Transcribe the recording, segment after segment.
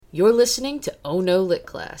You're listening to Oh No Lit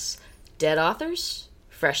Class. Dead authors,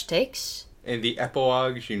 fresh takes, and the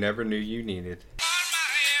epilogues you never knew you needed.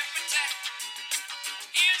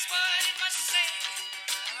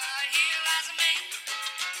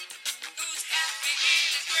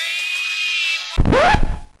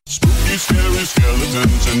 Spooky, scary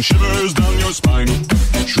skeletons and shivers down your spine.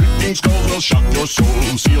 Shrieking skulls will shock your soul,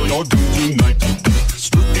 seal your doom tonight.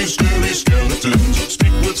 Spooky, scary skeletons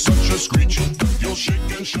speak with such a screech, you'll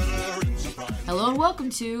shake and shudder in surprise. Hello and welcome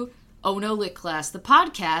to Oh No Lit Class, the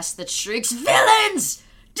podcast that shrieks, "Villains!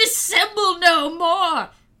 Dissemble no more!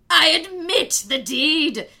 I admit the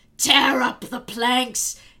deed! Tear up the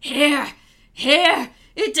planks! Here!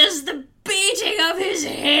 It does the beating of his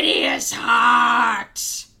hideous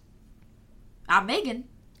heart!" I'm Megan.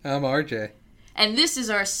 I'm RJ. And this is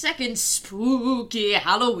our second spooky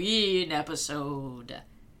Halloween episode.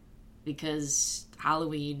 Because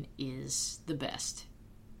Halloween is the best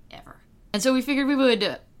ever. And so we figured we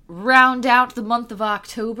would round out the month of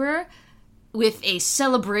October with a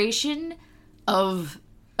celebration of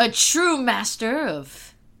a true master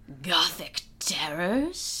of Gothic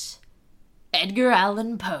terrors, Edgar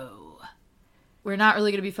Allan Poe. We're not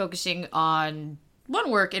really going to be focusing on one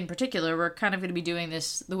work in particular. We're kind of going to be doing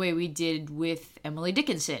this the way we did with Emily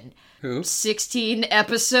Dickinson. Who? 16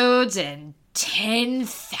 episodes and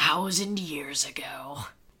 10,000 years ago.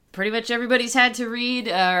 Pretty much everybody's had to read,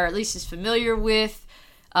 or at least is familiar with,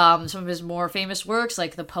 some of his more famous works,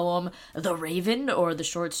 like the poem The Raven, or the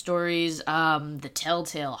short stories The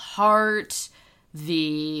Telltale Heart,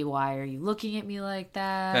 the Why Are You Looking at Me Like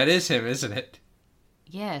That? That is him, isn't it?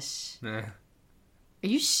 Yes. Nah. Are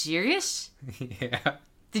you serious? Yeah.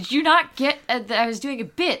 Did you not get that I was doing a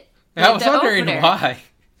bit? I like was the wondering opener? why.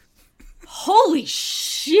 Holy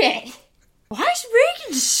shit! Why is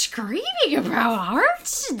Reagan screaming about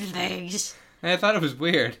hearts and things? I thought it was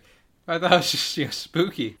weird. I thought it was just,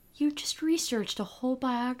 spooky. You just researched a whole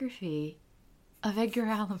biography of Edgar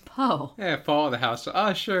Allan Poe. Yeah, Fall of the House of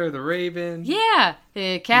Usher, The Raven. Yeah,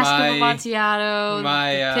 the Cask of Amontillado,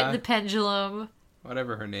 the Pit and the Pendulum,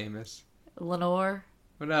 whatever her name is. Lenore.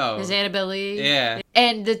 Oh, no. There's Annabelle Lee. Yeah.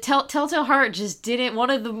 And the Telltale Heart just didn't, one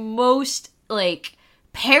of the most,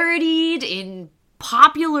 parodied in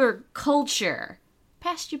popular culture.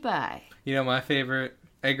 Passed you by. You know my favorite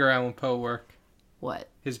Edgar Allan Poe work? What?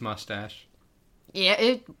 His mustache. Yeah,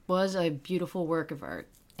 it was a beautiful work of art.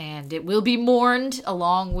 And it will be mourned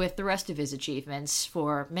along with the rest of his achievements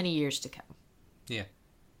for many years to come. Yeah.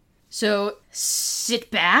 So,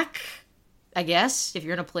 sit back, I guess, if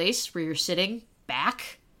you're in a place where you're sitting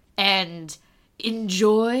back, and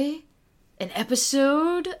enjoy an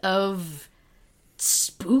episode of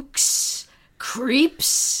spooks,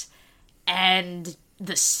 creeps, and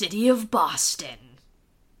the city of Boston.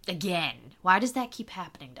 Again, why does that keep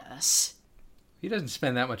happening to us? He doesn't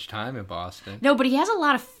spend that much time in Boston. No, but he has a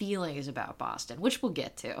lot of feelings about Boston, which we'll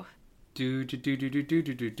get to.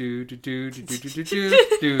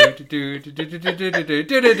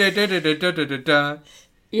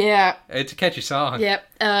 Yeah. It's a catchy song. Yep.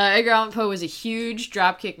 Edgar Allan Poe was a huge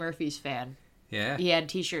Dropkick Murphys fan. Yeah. He had a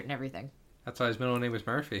t-shirt and everything. That's why his middle name was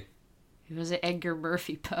Murphy. He was an Edgar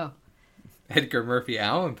Murphy Poe. Edgar Murphy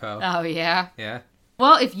Allan Poe. Oh, yeah? Yeah.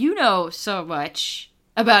 Well, if you know so much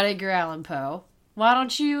about Edgar Allan Poe, why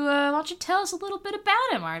don't you tell us a little bit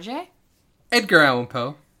about him, RJ? Edgar Allan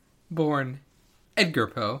Poe, born Edgar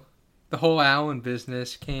Poe. The whole Allan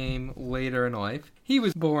business came later in life. He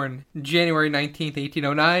was born January 19th,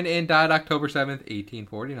 1809, and died October 7th,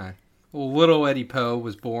 1849. Little Eddie Poe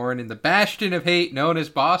was born in the bastion of hate known as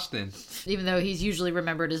Boston. Even though he's usually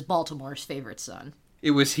remembered as Baltimore's favorite son.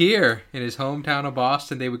 It was here, in his hometown of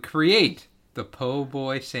Boston, they would create the Po'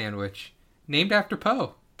 Boy sandwich, named after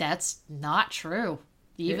Poe. That's not true.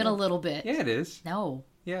 Even a little bit. Yeah, it is. No.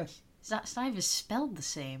 Yes. It's not even spelled the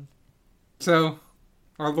same. So,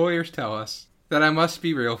 our lawyers tell us that I must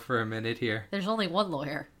be real for a minute here. There's only one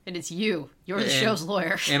lawyer, and it's you. You're the show's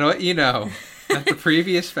lawyer. And what you know, that the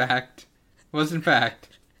previous fact was in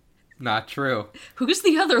fact not true. Who's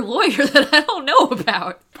the other lawyer that I don't know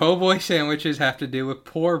about? Po' Boy sandwiches have to do with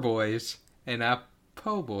poor boys and not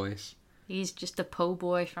po' boys. He's just a po'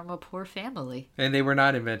 boy from a poor family. And they were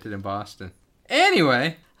not invented in Boston.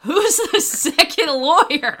 Anyway. Who's the second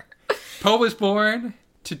lawyer? Poe was born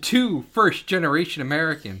to two first-generation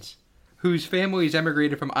Americans whose families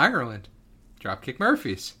emigrated from Ireland. Dropkick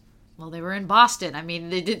Murphys. Well, they were in Boston. I mean,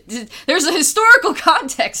 there's a historical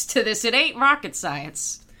context to this. It ain't rocket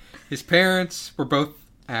science. His parents were both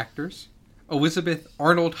actors. Elizabeth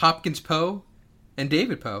Arnold Hopkins Poe and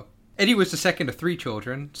David Poe. Eddie was the second of 3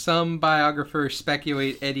 children. Some biographers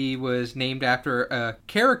speculate Eddie was named after a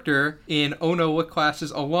character in Ono What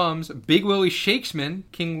Class's alums, Big Willie Shakesman,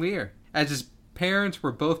 King Lear, as his parents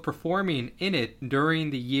were both performing in it during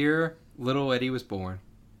the year little Eddie was born.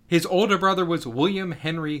 His older brother was William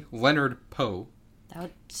Henry Leonard Poe.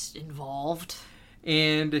 That's involved.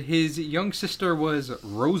 And his young sister was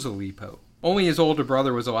Rosalie Poe. Only his older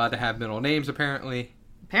brother was allowed to have middle names, apparently.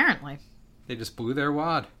 Apparently. They just blew their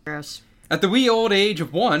wad. Gross. At the wee old age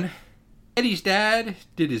of 1, Eddie's dad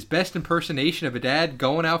did his best impersonation of a dad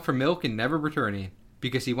going out for milk and never returning.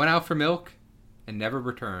 Because he went out for milk and never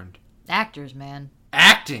returned. Actors, man.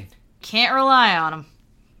 Acting! Can't rely on them.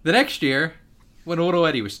 The next year, when little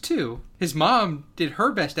Eddie was 2, his mom did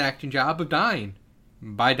her best acting job of dying.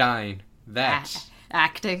 By dying.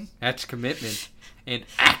 Acting. That's commitment. And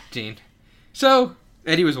acting. So,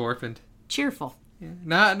 Eddie was orphaned. Cheerful.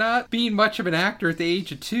 Yeah. Not being much of an actor at the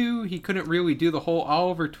age of 2, he couldn't really do the whole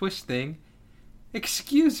Oliver Twist thing.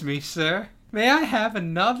 Excuse me, sir. May I have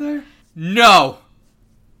another? No!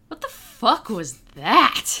 What the fuck was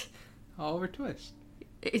that? Oliver Twist.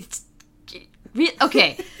 It's...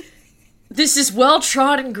 Okay. This is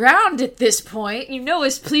well-trodden ground at this point. You know,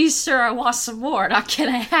 as please, sir, I want some more. Now, can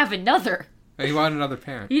I have another? He wanted another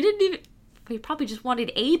parent. He didn't even... He probably just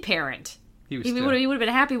wanted a parent. He would have been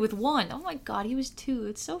happy with one. Oh my god, he was 2.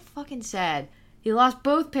 It's so fucking sad. He lost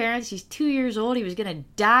both parents. He's 2 years old. He was gonna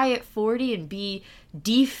die at 40 and be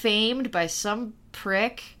defamed by some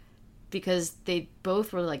prick because they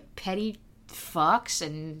both were like petty fucks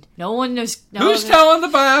and no one knows... Who's telling the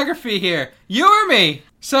biography here? You or me?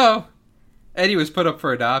 So, Eddie was put up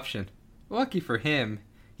for adoption. Lucky for him,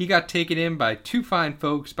 he got taken in by 2 fine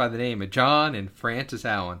folks by the name of John and Frances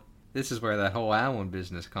Allen. This is where that whole Allen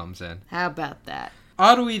business comes in. How about that?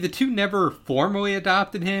 Oddly, the 2 never formally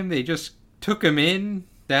adopted him. They just took him in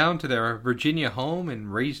down to their Virginia home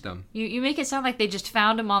and raised him. You make it sound like they just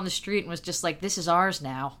found him on the street and was just like, this is ours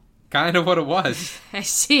now. Kind of what it was. I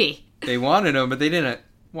see. They wanted him, but they didn't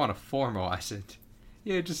want to formalize it.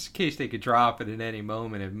 Yeah, just in case they could drop it at any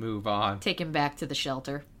moment and move on. Take him back to the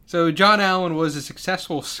shelter. So John Allen was a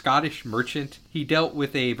successful Scottish merchant. He dealt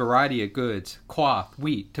with a variety of goods: cloth,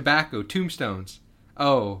 wheat, tobacco, tombstones.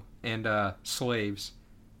 Oh, and slaves.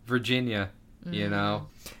 Virginia, you know.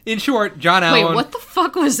 In short, John Allen... Wait, what the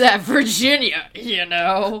fuck was that? Virginia, you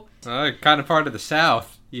know? Kind of part of the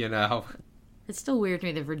South, you know. It's still weird to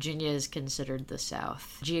me that Virginia is considered the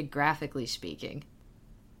South, geographically speaking.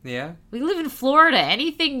 Yeah? We live in Florida.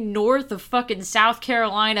 Anything north of fucking South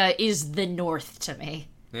Carolina is the North to me.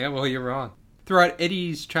 Yeah, well, you're wrong. Throughout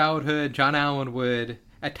Eddie's childhood, John Allen would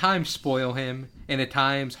at times spoil him and at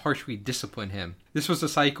times harshly discipline him. This was a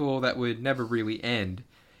cycle that would never really end.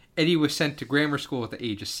 Eddie was sent to grammar school at the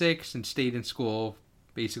age of 6 and stayed in school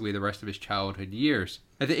basically the rest of his childhood years.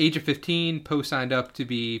 At the age of 15, Poe signed up to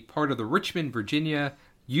be part of the Richmond, Virginia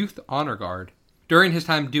Youth Honor Guard. During his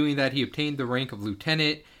time doing that, he obtained the rank of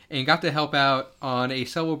lieutenant and got to help out on a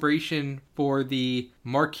celebration for the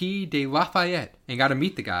Marquis de Lafayette, and got to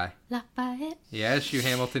meet the guy. Lafayette. Yes, you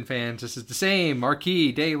Hamilton fans, this is the same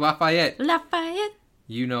Marquis de Lafayette. Lafayette.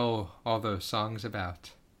 You know all those songs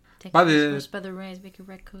about. Take By by the the rains, make a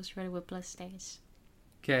red coast ready with blood stains.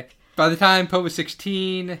 Okay. By the time Poe was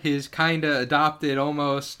 16, his kinda adopted,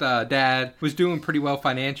 almost, dad was doing pretty well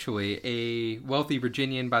financially. A wealthy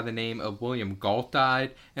Virginian by the name of William Galt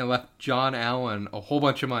died and left John Allen a whole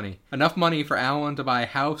bunch of money. Enough money for Allen to buy a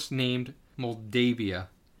house named Moldavia.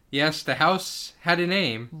 Yes, the house had a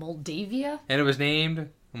name. Moldavia? And it was named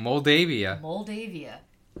Moldavia. Moldavia.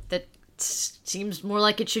 That seems more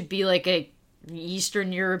like it should be like a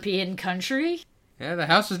Eastern European country. Yeah, the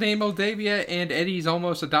house was named Moldavia, and Eddie's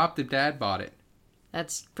almost adopted dad bought it.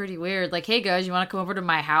 That's pretty weird. Like, hey guys, you want to come over to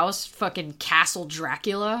my house? Fucking Castle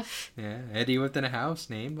Dracula? Yeah, Eddie lived in a house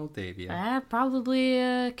named Moldavia. That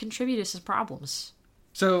probably contributed to some problems.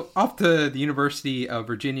 So, off to the University of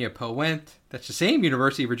Virginia Poe went. That's the same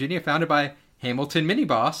University of Virginia founded by Hamilton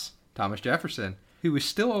mini-boss Thomas Jefferson, who was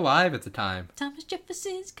still alive at the time. Thomas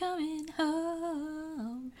Jefferson's coming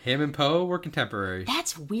home. Him and Poe were contemporaries.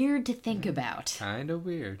 That's weird to think about. Kind of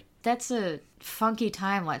weird. That's a funky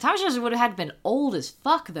timeline. Thomas Jefferson would have had been old as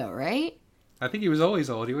fuck, though, right? I think he was always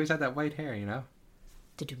old. He always had that white hair, you know?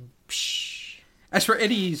 Psh. As for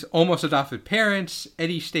Eddie's almost adopted parents,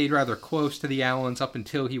 Eddie stayed rather close to the Allens up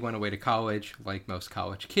until he went away to college, like most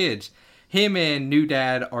college kids. Him and new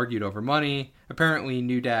dad argued over money. Apparently,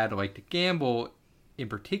 new dad liked to gamble. In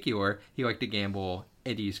particular, he liked to gamble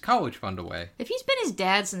Eddie's college fund away. If he's been his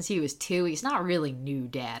dad since he was 2, he's not really new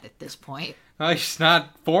dad at this point. He's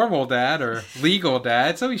not formal dad or legal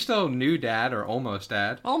dad, so he's still new dad or almost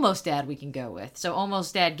dad. Almost dad we can go with. So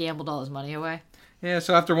almost dad gambled all his money away. Yeah,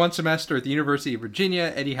 so after one semester at the University of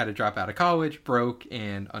Virginia, Eddie had to drop out of college, broke,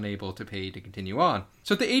 and unable to pay to continue on.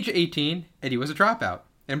 So at the age of 18, Eddie was a dropout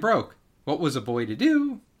and broke. What was a boy to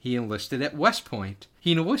do? He enlisted at West Point.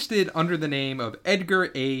 He enlisted under the name of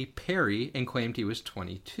Edgar A. Perry and claimed he was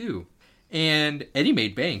 22. And Eddie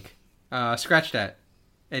made bank. Scratch that.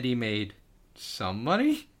 Eddie made some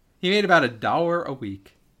money? He made about $1 a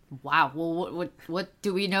week. Wow. Well, what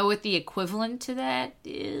do we know what the equivalent to that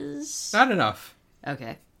is? Not enough.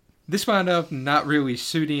 Okay. This wound up not really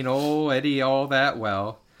suiting old Eddie all that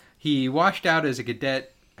well. He washed out as a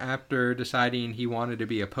cadet after deciding he wanted to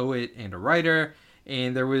be a poet and a writer,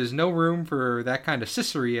 and there was no room for that kind of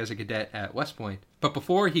sissery as a cadet at West Point. But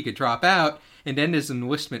before he could drop out and end his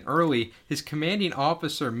enlistment early, his commanding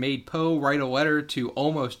officer made Poe write a letter to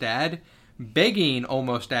Almost Dad, begging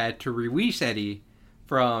Almost Dad to release Eddie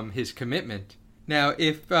from his commitment. Now,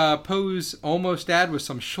 if Poe's Almost Dad was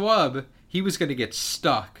some schlub, he was going to get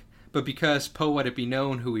stuck. But because Poe let it be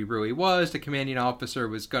known who he really was, the commanding officer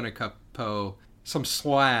was going to cut Poe some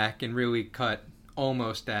slack and really cut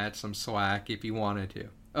Almost Dad some slack if he wanted to.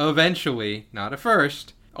 Eventually, not at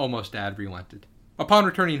first, Almost Dad relented. Upon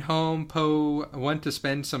returning home, Poe went to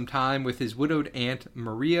spend some time with his widowed aunt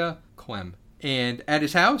Maria Clem. And at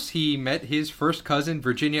his house, he met his first cousin,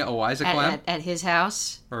 Virginia Eliza Clem. At his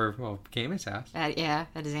house? Or, well, became his house. At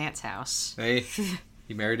his aunt's house.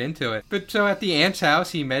 He married into it. But so at the aunt's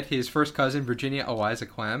house, he met his first cousin, Virginia Eliza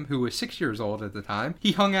Clem, who was 6 years old at the time.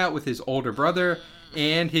 He hung out with his older brother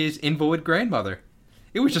and his invalid grandmother.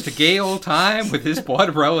 It was just a gay old time with his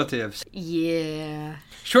blood relatives. Yeah.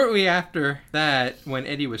 Shortly after that, when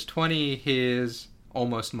Eddie was 20, his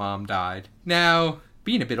almost mom died. Now,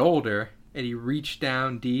 being a bit older, Eddie reached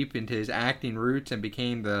down deep into his acting roots and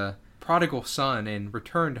became the prodigal son and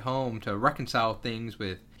returned home to reconcile things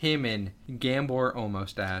with him and gambler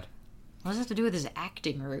Almost Dad. What does that have to do with his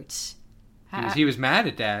acting roots? He was mad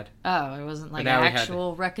at Dad. Oh, it wasn't like an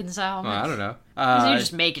actual reconcilement? Well, I don't know. You're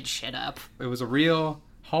just making shit up. It was a real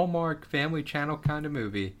Hallmark Family Channel kind of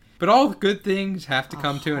movie. But all good things have to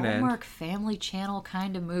come to an end. Hallmark Family Channel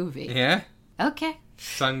kind of movie. Yeah? Okay.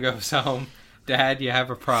 Son goes home. Dad, you have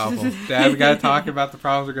a problem. Dad, we gotta talk about the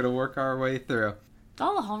problems we're gonna work our way through.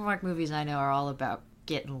 All the Hallmark movies I know are all about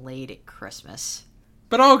getting laid at Christmas.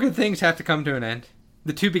 But all good things have to come to an end.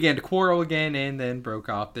 The two began to quarrel again and then broke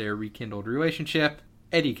off their rekindled relationship.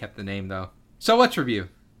 Eddie kept the name, though. So let's review.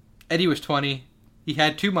 Eddie was 20. He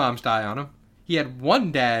had 2 moms die on him. He had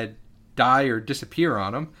one dad die or disappear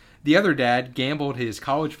on him. The other dad gambled his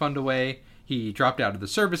college fund away. He dropped out of the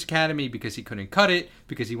service academy because he couldn't cut it,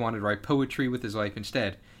 because he wanted to write poetry with his life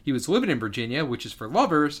instead. He was living in Virginia, which is for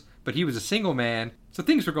lovers, but he was a single man, so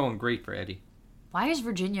things were going great for Eddie. Why is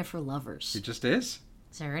Virginia for lovers? It just is.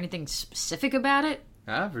 Is there anything specific about it?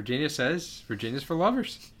 Virginia says Virginia's for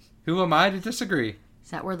lovers. Who am I to disagree?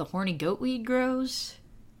 Is that where the horny goatweed grows?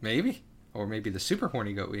 Maybe. Or maybe the super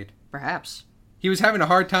horny goatweed. Perhaps. He was having a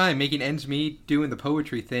hard time making ends meet doing the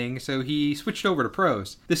poetry thing, so he switched over to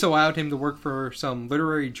prose. This allowed him to work for some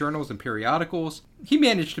literary journals and periodicals. He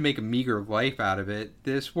managed to make a meager life out of it.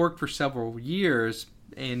 This worked for several years,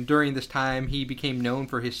 and during this time he became known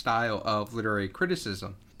for his style of literary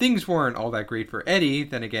criticism. Things weren't all that great for Eddie,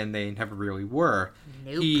 then again they never really were.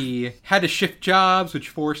 Nope. He had to shift jobs, which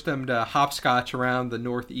forced him to hopscotch around the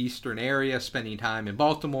northeastern area, spending time in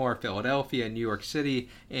Baltimore, Philadelphia, New York City,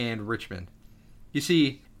 and Richmond. You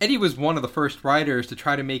see, Eddie was one of the first writers to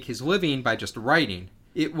try to make his living by just writing.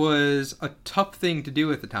 It was a tough thing to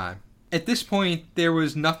do at the time. At this point, there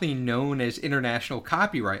was nothing known as international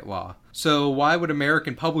copyright law. So why would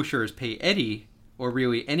American publishers pay Eddie, or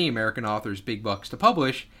really any American authors, big bucks to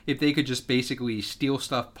publish if they could just basically steal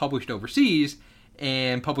stuff published overseas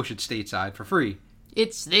and publish it stateside for free?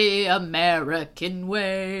 It's the American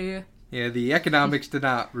way. Yeah, the economics did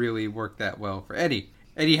not really work that well for Eddie.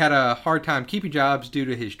 Eddie had a hard time keeping jobs due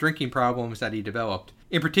to his drinking problems that he developed.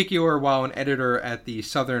 In particular, while an editor at the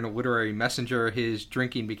Southern Literary Messenger, his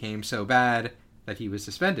drinking became so bad that he was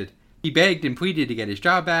suspended. He begged and pleaded to get his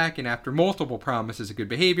job back, and after multiple promises of good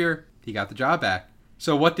behavior, he got the job back.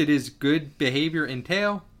 So what did his good behavior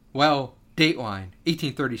entail? Well, Dateline,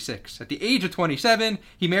 1836. At the age of 27,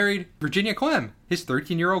 he married Virginia Clem, his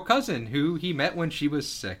 13-year-old cousin, who he met when she was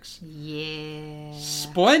 6. Yeah.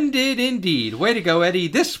 Splendid indeed. Way to go, Eddie.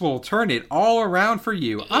 This will turn it all around for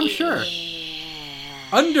you, I'm sure.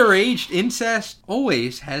 Underage incest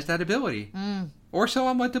always has that ability. Or so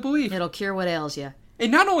I'm led to believe. It'll cure what ails you.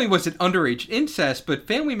 And not only was it underage incest, but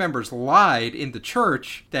family members lied in the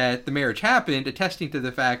church that the marriage happened, attesting to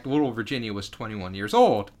the fact little Virginia was 21 years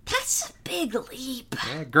old. That's a big leap.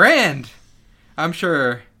 Yeah, grand. I'm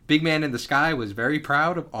sure Big Man in the Sky was very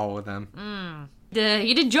proud of all of them.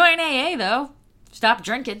 He did join AA, though. Stop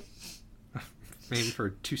drinking. Maybe for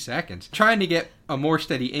 2 seconds. Trying to get a more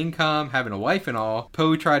steady income, having a wife and all,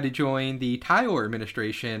 Poe tried to join the Tyler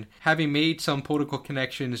administration, having made some political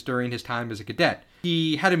connections during his time as a cadet.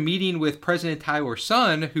 He had a meeting with President Tyler's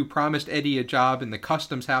son, who promised Eddie a job in the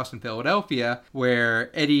customs house in Philadelphia,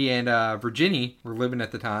 where Eddie and Virginia were living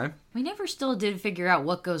at the time. We never still did figure out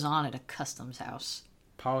what goes on at a customs house.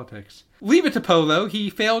 Politics. Leave it to Poe, though. He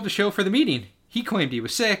failed to show for the meeting. He claimed he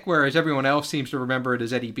was sick, whereas everyone else seems to remember it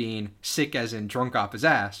as Eddie being sick as in drunk off his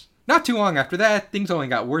ass. Not too long after that, things only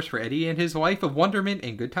got worse for Eddie and his wife of wonderment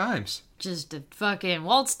and good times. Just a fucking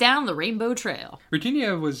waltz down the Rainbow Trail.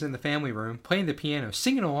 Virginia was in the family room, playing the piano,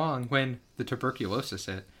 singing along when the tuberculosis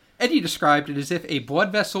hit. Eddie described it as if a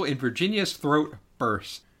blood vessel in Virginia's throat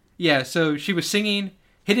burst. Yeah, so she was singing,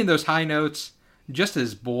 hitting those high notes, just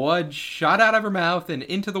as blood shot out of her mouth and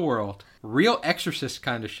into the world. Real Exorcist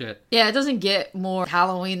kind of shit. Yeah, it doesn't get more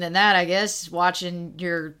Halloween than that, I guess. Watching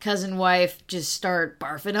your cousin wife just start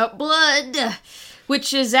barfing up blood.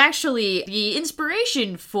 Which is actually the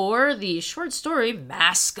inspiration for the short story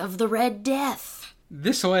Mask of the Red Death.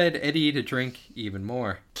 This led Eddie to drink even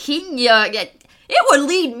more. It would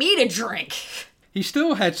lead me to drink. He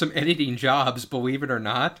still had some editing jobs, believe it or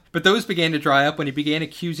not, but those began to dry up when he began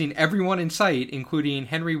accusing everyone in sight, including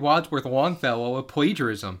Henry Wadsworth Longfellow, of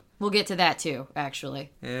plagiarism. We'll get to that too,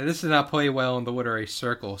 actually. Yeah, this did not play well in the literary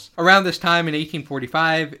circles. Around this time in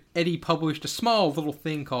 1845, Eddie published a small little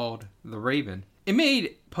thing called The Raven. It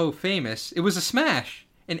made Poe famous. It was a smash.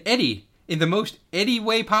 And Eddie, in the most Eddie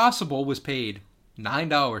way possible, was paid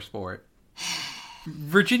 $9 for it.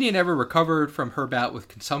 Virginia never recovered from her bout with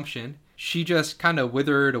consumption. She just kind of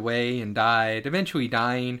withered away and died, eventually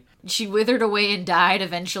dying. She withered away and died,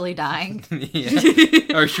 eventually dying.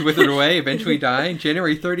 Yeah. Or she withered away, eventually dying.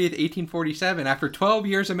 January 30th, 1847, after 12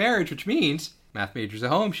 years of marriage, which means, math majors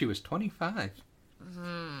at home, she was 25.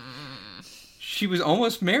 She was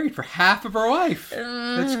almost married for half of her life.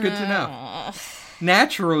 That's good to know.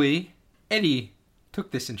 Naturally, Eddie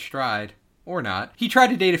took this in stride. Or not. He tried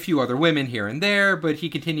to date a few other women here and there, but he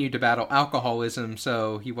continued to battle alcoholism,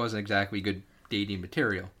 so he wasn't exactly good dating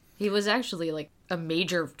material. He was actually, like, a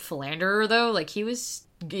major philanderer, though. Like, he was,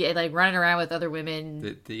 like, running around with other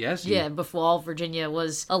women. Yes. Yeah, before Virginia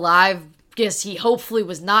was alive. Guess he hopefully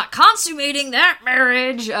was not consummating that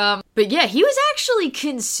marriage. But yeah, he was actually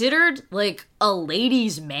considered, like, a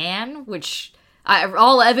ladies' man, which,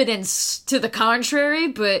 all evidence to the contrary,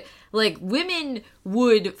 but, like, women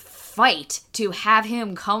would fight to have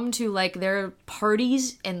him come to, like, their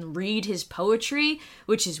parties and read his poetry,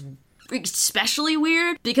 which is especially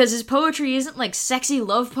weird because his poetry isn't like sexy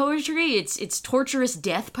love poetry, it's torturous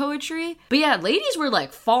death poetry. But yeah, ladies were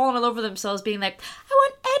like falling all over themselves being like, I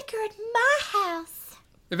want Edgar at my house.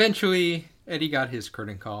 Eventually, Eddie got his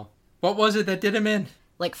curtain call. What was it that did him in?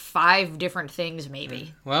 Like 5 different things,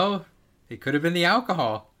 maybe. Well, it could have been the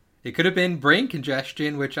alcohol. It could have been brain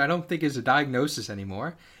congestion, which I don't think is a diagnosis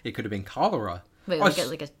anymore. It could have been cholera. Wait,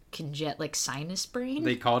 like sinus brain?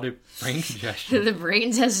 They called it brain congestion. The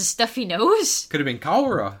brain has a stuffy nose? Could have been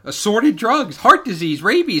cholera, assorted drugs, heart disease,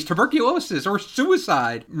 rabies, tuberculosis, or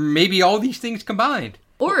suicide. Maybe all these things combined.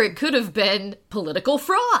 Or it could have been political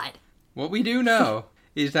fraud. What we do know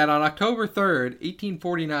is that on October 3rd,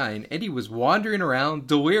 1849, Eddie was wandering around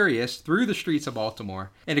delirious through the streets of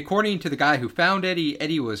Baltimore. And according to the guy who found Eddie,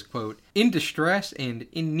 Eddie was, quote, in distress and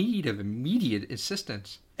in need of immediate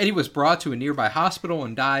assistance. Eddie was brought to a nearby hospital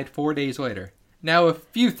and died 4 days later. Now, a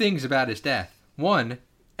few things about his death. 1,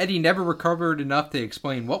 Eddie never recovered enough to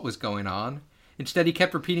explain what was going on. Instead, he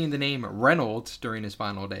kept repeating the name Reynolds during his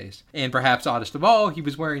final days. And perhaps oddest of all, he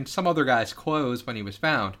was wearing some other guy's clothes when he was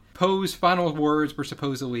found. Poe's final words were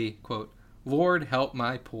supposedly, quote, Lord help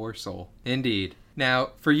my poor soul. Indeed.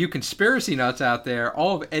 Now, for you conspiracy nuts out there,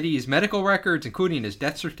 all of Eddie's medical records, including his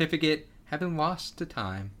death certificate, have been lost to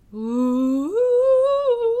time. Ooh.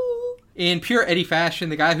 In pure Eddie fashion,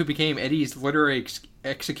 the guy who became Eddie's literary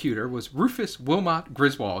executor was Rufus Wilmot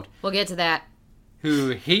Griswold. We'll get to that. Who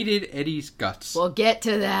hated Eddie's guts. We'll get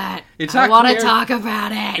to that. I want to talk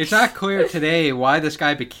about it. It's not clear today why this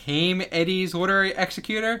guy became Eddie's literary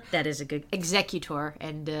executor. That is a good executor,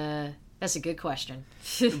 and that's a good question.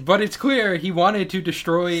 But it's clear he wanted to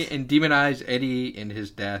destroy and demonize Eddie in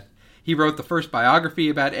his death. He wrote the first biography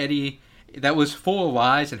about Eddie that was full of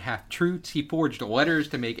lies and half-truths. He forged letters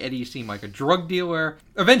to make Eddie seem like a drug dealer.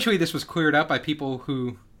 Eventually, this was cleared up by people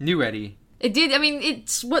who knew Eddie. It did. I mean,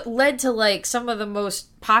 it's what led to, like, some of the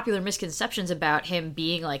most popular misconceptions about him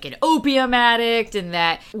being, like, an opium addict, and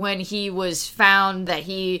that when he was found that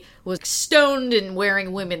he was stoned and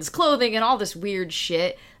wearing women's clothing and all this weird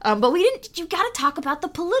shit. But you gotta talk about the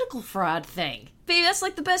political fraud thing. Baby, that's,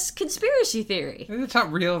 like, the best conspiracy theory. It's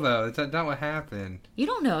not real, though. That's not what happened. You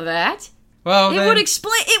don't know that. Well, It would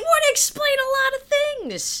explain a lot of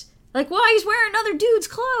things. Like why he's wearing other dude's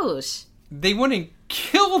clothes. They wouldn't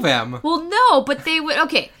kill them. Well, no, but they would.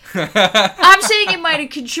 Okay, I'm saying it might have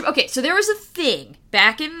contributed. Okay, so there was a thing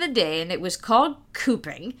back in the day, and it was called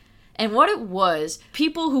cooping. And what it was,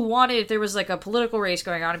 people who wanted, if there was like a political race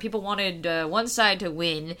going on, and people wanted one side to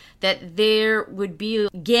win, that there would be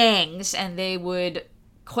gangs, and they would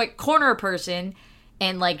corner a person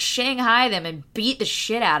and like Shanghai them and beat the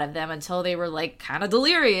shit out of them until they were like kind of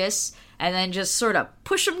delirious, and then just sort of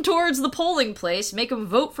push them towards the polling place, make them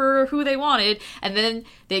vote for who they wanted, and then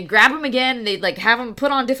they'd grab them again, and they'd like have them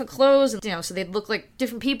put on different clothes, and, you know, so they'd look like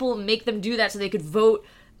different people and make them do that so they could vote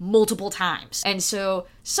multiple times. And so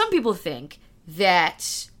some people think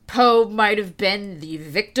that Poe might have been the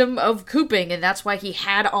victim of cooping, and that's why he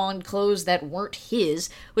had on clothes that weren't his,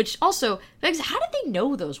 which also begs, how did they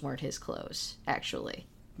know those weren't his clothes, actually?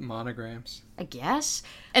 Monograms, I guess.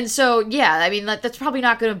 And so, yeah, I mean, that's probably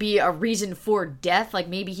not going to be a reason for death. Like,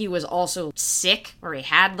 maybe he was also sick, or he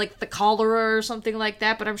had, like, the cholera or something like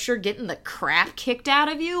that, but I'm sure getting the crap kicked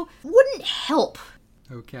out of you wouldn't help.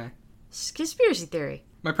 Okay. It's conspiracy theory.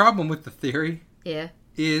 My problem with the theory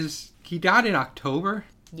is he died in October.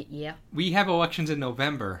 Yeah. We have elections in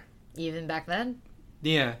November. Even back then?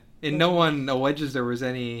 Yeah. And no one alleges there was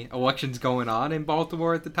any elections going on in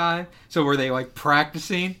Baltimore at the time. So were they, like,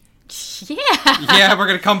 practicing? Yeah. Yeah, we're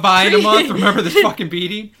going to come by in a month. Remember this fucking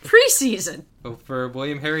beating? Preseason. Vote for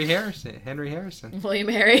Henry Harrison. William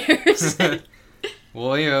Harry Harrison.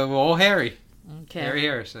 Old Harry. Okay. Harry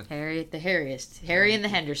Harrison. Harry the Harriest. Harry and the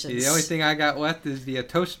Hendersons. The only thing I got left is the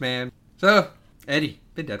Toast Man. So, Eddie,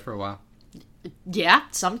 been dead for a while. Yeah,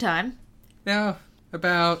 sometime. Now,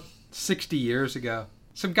 about 60 years ago,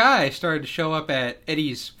 some guy started to show up at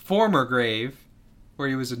Eddie's former grave, where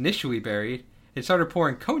he was initially buried, and started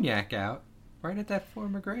pouring cognac out right at that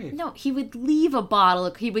former grave. No, he would leave a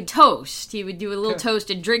bottle. He would toast. He would do a little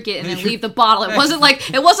toast and drink it, and then leave the bottle. It wasn't like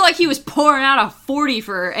he was pouring out a 40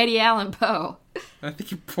 for Eddie Allan Poe. I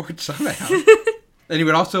think he poured some out. And he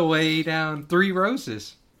would also lay down 3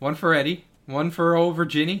 roses. One for Eddie, one for old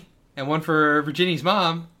Virginie, and one for Virginie's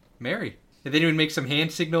mom, Mary. And then he would make some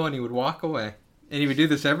hand signal and he would walk away. And he would do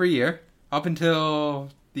this every year, up until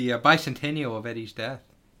the bicentennial of Eddie's death.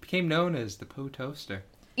 It became known as the Poe Toaster.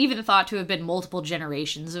 Even thought to have been multiple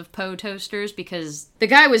generations of Poe toasters, because the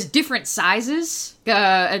guy was different sizes.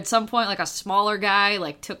 At some point, like a smaller guy,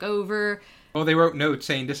 like took over. Well, they wrote notes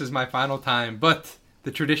saying, "This is my final time, but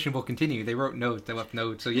the tradition will continue." They wrote notes, they left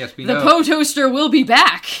notes, so yes, we know. The Poe toaster will be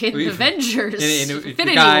back in Avengers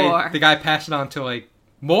Infinity War. The guy passed it on to, like,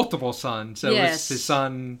 multiple sons, so yes. it was his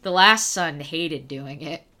son. The last son hated doing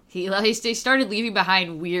it. He started leaving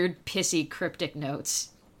behind weird, pissy, cryptic notes,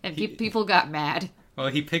 and people got mad. Well,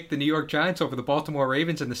 he picked the New York Giants over the Baltimore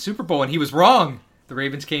Ravens in the Super Bowl, and he was wrong. The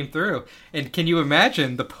Ravens came through. And can you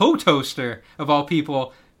imagine the Poe toaster, of all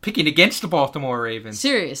people, picking against the Baltimore Ravens?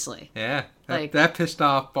 Seriously. Yeah, that pissed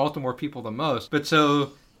off Baltimore people the most. But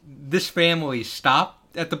so this family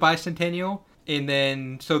stopped at the bicentennial, and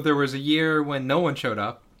then so there was a year when no one showed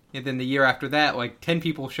up, and then the year after that, like 10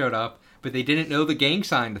 people showed up, but they didn't know the gang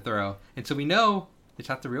sign to throw. And so we know it's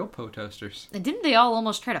not the real Poe toasters. And didn't they all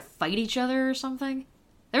almost try to fight each other or something?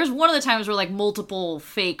 There was one of the times where, like, multiple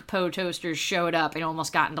fake Poe toasters showed up and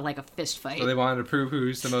almost got into, like, a fist fight. So they wanted to prove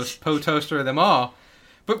who's the most Poe toaster of them all.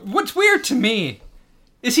 But what's weird to me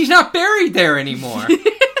is he's not buried there anymore.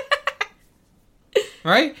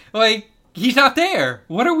 Right? Like, he's not there.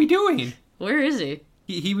 What are we doing? Where is he?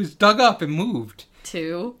 He was dug up and moved.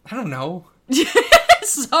 To? I don't know.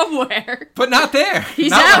 Somewhere. But not there.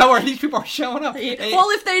 He's not out. where these people are showing up. Well,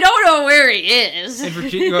 if they don't know where he is. In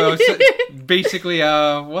Virginia, basically,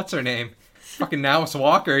 what's her name? Fucking Alice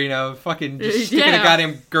Walker, fucking just sticking a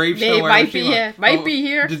goddamn gravestone. Might be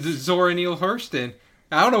here. Zora Neale Hurston.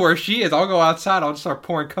 I don't know where she is. I'll go outside. I'll just start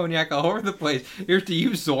pouring cognac all over the place. Here's to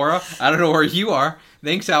you, Zora. I don't know where you are.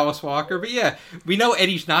 Thanks, Alice Walker. But yeah, we know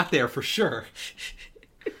Eddie's not there for sure.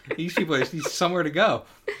 These people need somewhere to go.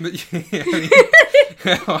 But,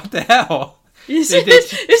 what the hell? This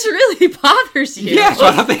really bothers you. Yes,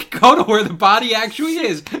 why don't they go to where the body actually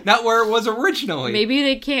is, not where it was originally? Maybe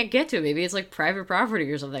they can't get to it. Maybe it's like private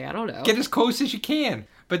property or something. I don't know. Get as close as you can.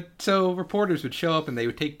 But so reporters would show up and they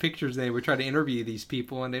would take pictures. They would try to interview these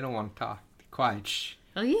people, and they don't want to talk. Quiet. Shh.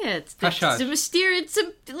 Oh yeah, it's Hush. a mysterious.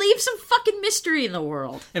 Leave some fucking mystery in the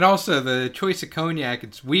world. And also the choice of cognac.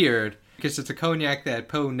 It's weird because it's a cognac that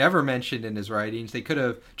Poe never mentioned in his writings. They could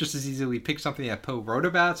have just as easily picked something that Poe wrote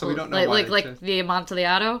about, so we don't know why. Like the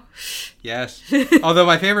Amontillado. Yes. Although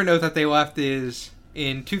my favorite note that they left is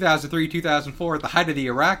in 2003, 2004, at the height of the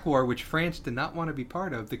Iraq War, which France did not want to be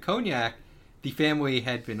part of, the cognac the family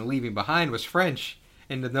had been leaving behind was French.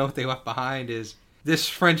 And the note they left behind is, this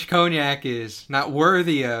French cognac is not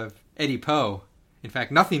worthy of Eddie Poe. In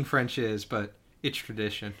fact, nothing French is, but it's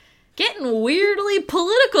tradition. Getting weirdly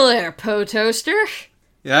political there, Poe Toaster.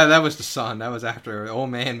 Yeah, that was the son. That was after the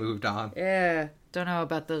old man moved on. Yeah. Don't know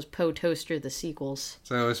about those Poe Toaster, the sequels.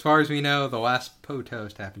 So as far as we know, the last Poe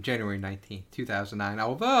Toast happened January 19th, 2009.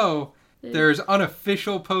 Although there's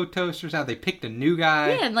unofficial Poe Toasters now. They picked a new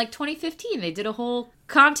guy. Yeah, in like 2015, they did a whole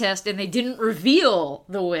contest and they didn't reveal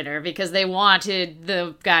the winner because they wanted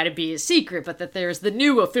the guy to be a secret, but that there's the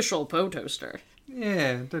new official Poe Toaster.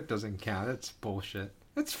 Yeah, that doesn't count. That's bullshit.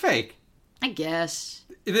 That's fake. I guess.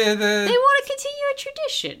 They want to continue a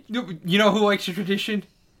tradition. You know who likes a tradition?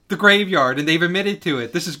 The graveyard, and they've admitted to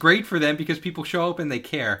it. This is great for them because people show up and they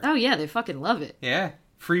care. Oh yeah, they fucking love it. Yeah,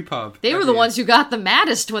 free pub. They were the ones who got the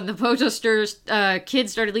maddest when the Poe Toaster's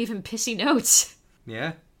kids started leaving pissy notes.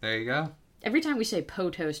 Yeah, there you go. Every time we say Poe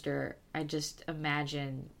Toaster, I just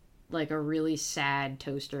imagine like a really sad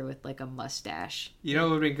toaster with like a mustache. You know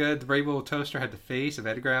what would have been good? The Bravo toaster had the face of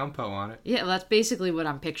Edgar Allan Poe on it. Yeah, well, that's basically what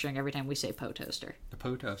I'm picturing every time we say Poe Toaster. The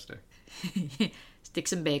Poe Toaster. Stick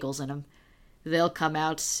some bagels in them. They'll come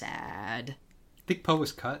out sad. Think Poe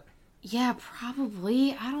was cut? Yeah,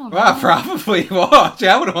 probably. I don't know. Well, probably. Well, see,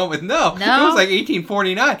 I would have went with no. No? It was like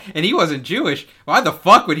 1849, and he wasn't Jewish. Why the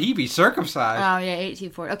fuck would he be circumcised? Oh, yeah,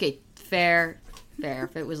 1840. Okay, fair.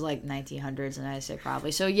 If it was like 1900s, and I say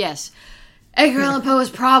probably. So, yes, Edgar Allan Poe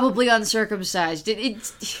is probably uncircumcised.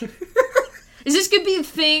 Is this going to be a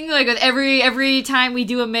thing? Like, with every time we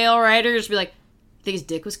do a male writer, just be like, think his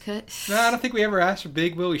dick was cut? No, I don't think we ever asked for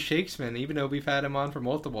Big Willie Shakespeare, even though we've had him on for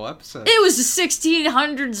multiple episodes. It was the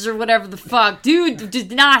 1600s or whatever the fuck. Dude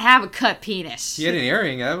did not have a cut penis. He had an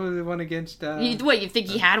earring. That was the one against... You think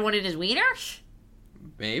he had one in his wiener?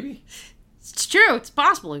 Maybe. It's true. It's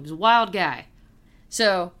possible. He was a wild guy.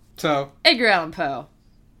 So, Edgar Allan Poe.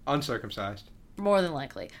 Uncircumcised. More than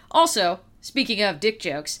likely. Also, speaking of dick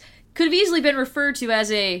jokes, could have easily been referred to as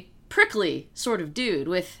a prickly sort of dude,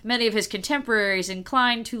 with many of his contemporaries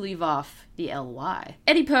inclined to leave off the LY.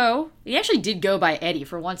 Eddie Poe, he actually did go by Eddie.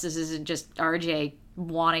 For once, this isn't just RJ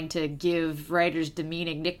wanting to give writers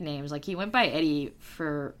demeaning nicknames. Like, he went by Eddie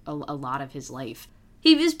for a lot of his life.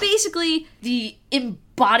 He was basically the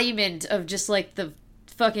embodiment of just, like, the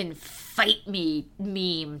fucking fight me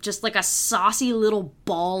meme. Just like a saucy little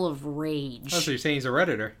ball of rage. Oh, so you're saying he's a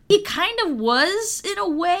Redditor. He kind of was, in a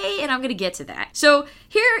way, and I'm going to get to that. So,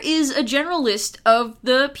 here is a general list of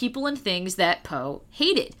the people and things that Poe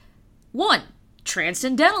hated. 1.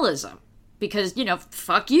 Transcendentalism. Because,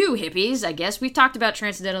 fuck you, hippies. I guess we've talked about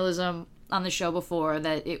transcendentalism on the show before,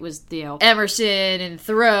 that it was, Emerson and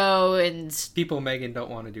Thoreau and... People Megan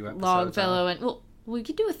don't want to do episodes Longfellow and... Well, we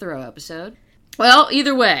could do a Thoreau episode. Well,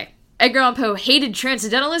 either way, Edgar Allan Poe hated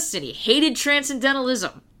transcendentalists and he hated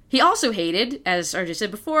transcendentalism. He also hated, as RJ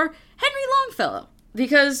said before, Henry Longfellow.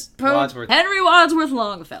 Because Henry Wadsworth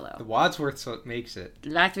Longfellow. The Wadsworth's what makes it.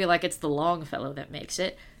 I feel like it's the Longfellow that makes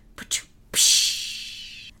it.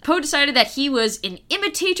 Poe decided that he was an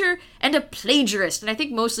imitator and a plagiarist, and I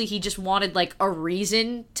think mostly he just wanted, like, a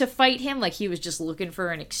reason to fight him, like he was just looking for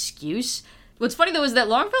an excuse. What's funny, though, is that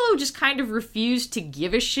Longfellow just kind of refused to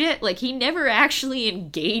give a shit. Like, he never actually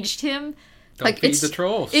engaged him. Don't feed the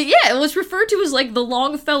trolls. It was referred to as, like, the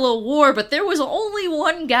Longfellow War, but there was only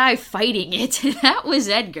one guy fighting it, and that was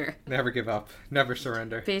Edgar. Never give up. Never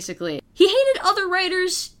surrender. Basically. He hated other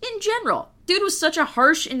writers in general. Dude was such a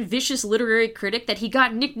harsh and vicious literary critic that he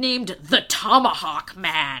got nicknamed the Tomahawk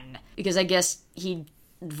Man. Because I guess he'd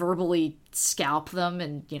verbally scalp them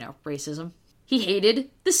and, racism. He hated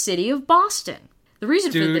the city of Boston. The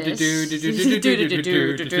reason for this...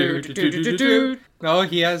 No,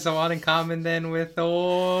 he has a lot in common then with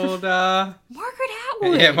old... Margaret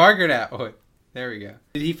Atwood. Yeah, Margaret Atwood. There we go.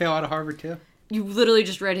 Did he fail out of Harvard too? You literally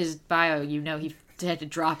just read his bio. He had to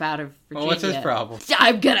drop out of Virginia. Well, what's his problem?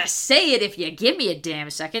 I'm gonna say it if you give me a damn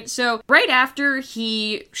second. So, right after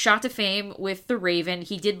he shot to fame with The Raven,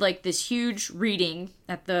 he did, like, this huge reading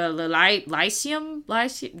at the Lyceum,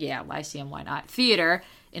 why not, theater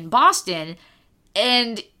in Boston,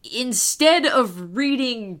 and instead of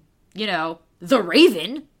reading, you know, The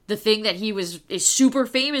Raven, the thing that he is super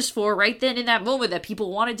famous for right then in that moment that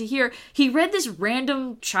people wanted to hear, he read this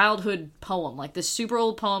random childhood poem, like this super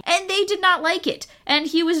old poem, and they did not like it. And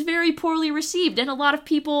he was very poorly received, and a lot of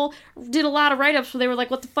people did a lot of write-ups where they were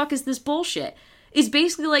like, what the fuck is this bullshit? It's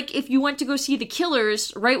basically like if you went to go see The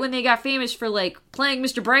Killers right when they got famous for, like, playing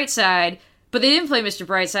Mr. Brightside, but they didn't play Mr.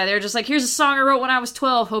 Brightside. They were just like, here's a song I wrote when I was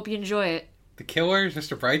 12, hope you enjoy it. The Killers,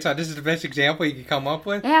 Mr. Brightside, this is the best example you could come up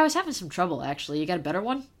with? Yeah, I was having some trouble, actually. You got a better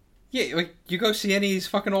one? Yeah, like, you go see any of these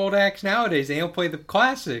fucking old acts nowadays, they don't play the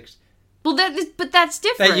classics. Well, but that's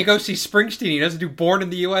different. That you go see Springsteen, he doesn't do Born in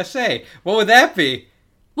the USA. What would that be?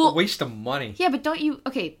 Well, a waste of money. Yeah, but don't you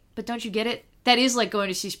get it? That is like going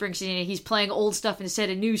to see Springsteen and he's playing old stuff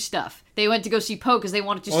instead of new stuff. They went to go see Poe because they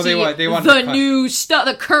wanted to see the new stuff,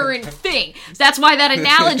 the current thing. That's why that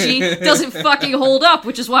analogy doesn't fucking hold up,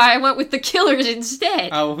 which is why I went with The Killers instead.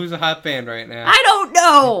 Oh, well, who's a hot band right now? I don't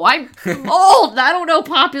know. I'm old. I don't know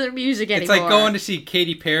popular music anymore. It's like going to see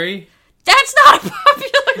Katy Perry. That's not a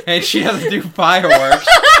popular And she doesn't do fireworks.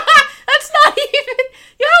 That's not even...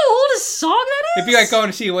 You know how old a song that is? It'd be like going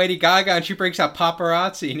to see Lady Gaga and she breaks out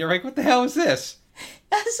Paparazzi and you're like, what the hell is this?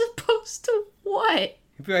 As opposed to what?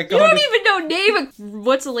 It'd be like you don't even know name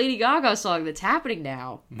what's a Lady Gaga song that's happening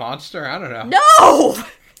now. Monster? I don't know.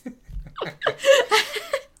 No!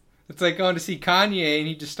 It's like going to see Kanye and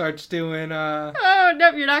he just starts doing, Oh,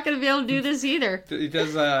 no, you're not going to be able to do this either. He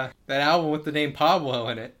does, that album with the name Pablo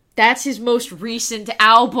in it. That's his most recent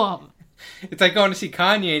album. It's like going to see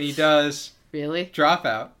Kanye and he does... Really?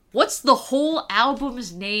 Dropout. What's the whole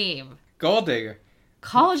album's name? Gold Digger.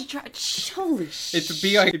 College Dropout. Holy shit.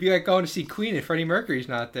 It'd be like going to see Queen and Freddie Mercury's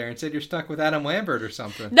not there. Instead, you're stuck with Adam Lambert or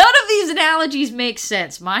something. None of these analogies make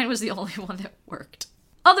sense. Mine was the only one that worked.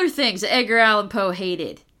 Other things that Edgar Allan Poe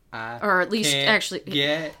hated. Or at least, actually...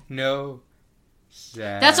 Get no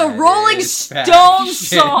That's a Rolling Stones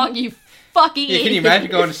song, you fucking idiot. Can you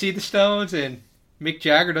imagine going to see the Stones and Mick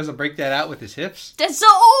Jagger doesn't break that out with his hips? That's so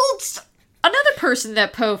old. Another person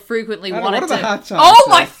that Poe frequently wanted what are the to... hot songs, oh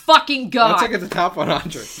my fucking god! Let's look at the top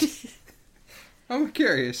 100. I'm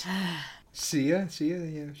curious. Sia,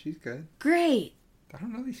 yeah, she's good. Great. I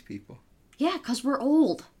don't know these people. Yeah, because we're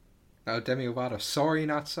old. Oh, Demi Lovato, Sorry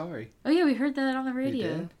Not Sorry. Oh yeah, we heard that on the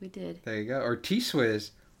radio. We did. There you go. Or T-Swizz,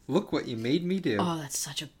 Look What You Made Me Do. Oh, that's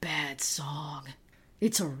such a bad song.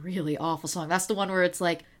 It's a really awful song. That's the one where it's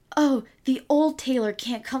like, oh, the old Taylor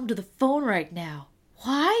can't come to the phone right now.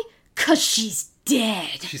 Why? 'Cause she's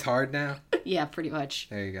dead. She's hard now? Yeah, pretty much.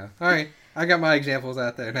 There you go. All right. I got my examples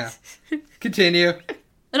out there now. Continue.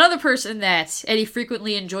 Another person that Eddie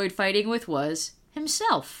frequently enjoyed fighting with was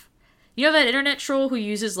himself. You know that internet troll who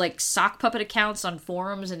uses, like, sock puppet accounts on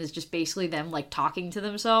forums and is just basically them, like, talking to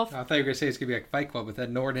themselves? I thought you were going to say it's going to be like Fight Club with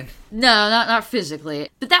Ed Norton. No, not physically.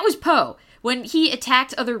 But that was Poe. When he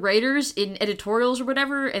attacked other writers in editorials or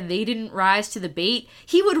whatever, and they didn't rise to the bait,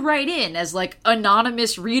 he would write in as, like,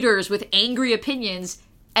 anonymous readers with angry opinions,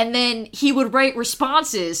 and then he would write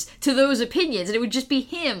responses to those opinions, and it would just be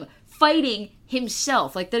him fighting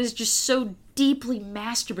himself. Like, that is just so deeply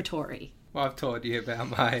masturbatory. Well, I've told you about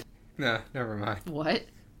my... No, never mind. What?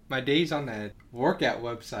 My days on that workout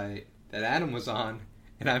website that Adam was on,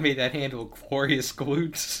 and I made that handle Glorious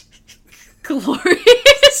Glutes.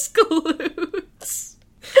 Glorious Glutes.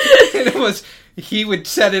 And it was, he would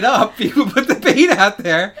set it up, he would put the bait out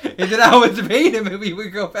there, and then I would bait him, and we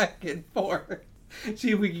would go back and forth.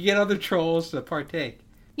 See if we could get other trolls to partake.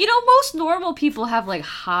 You know, most normal people have, like,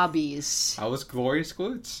 hobbies. I was Glorious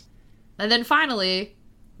Glutes. And then finally,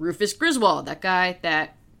 Rufus Griswold, that guy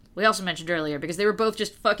that we also mentioned earlier, because they were both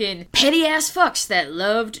just fucking petty-ass fucks that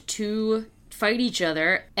loved to fight each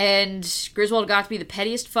other, and Griswold got to be the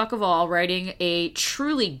pettiest fuck of all, writing a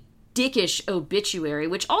truly dickish obituary,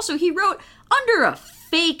 which also he wrote under a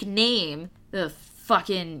fake name, the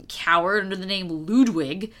fucking coward, under the name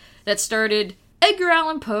Ludwig, that started, Edgar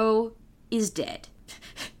Allan Poe is dead.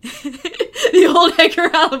 The old Edgar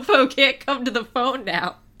Allan Poe can't come to the phone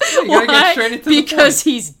now. You get straight into because the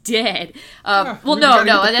he's dead. Yeah, well, no,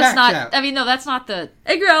 that's not... Out. I mean, no, that's not the...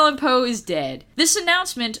 Edgar Allan Poe is dead. This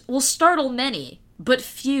announcement will startle many, but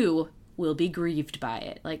few will be grieved by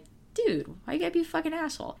it. Like, dude, why you gotta be a fucking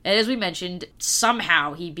asshole? And as we mentioned,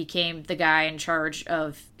 somehow he became the guy in charge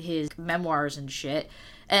of his memoirs and shit.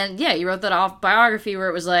 And yeah, he wrote that off biography where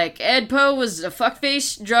it was like, Ed Poe was a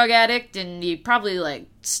fuckface drug addict, and he probably, like,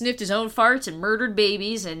 sniffed his own farts and murdered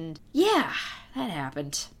babies, and yeah, that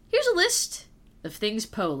happened. Here's a list of things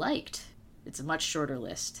Poe liked. It's a much shorter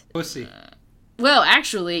list. Pussy. Well,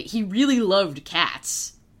 actually, he really loved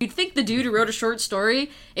cats. You'd think the dude who wrote a short story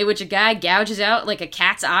in which a guy gouges out like a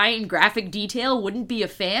cat's eye in graphic detail wouldn't be a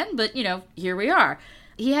fan, but, you know, here we are.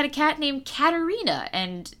 He had a cat named Katerina,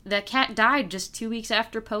 and that cat died just 2 weeks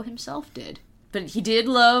after Poe himself did. But he did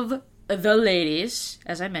love the ladies,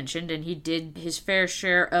 as I mentioned, and he did his fair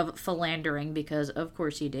share of philandering, because of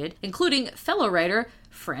course he did, including fellow writer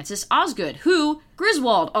Frances Osgood, who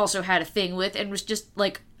Griswold also had a thing with and was just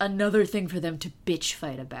like another thing for them to bitch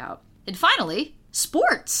fight about. And finally,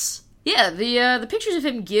 sports. Yeah, the pictures of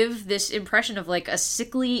him give this impression of like a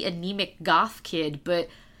sickly, anemic goth kid, but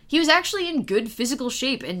he was actually in good physical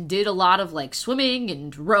shape and did a lot of like swimming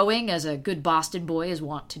and rowing, as a good Boston boy is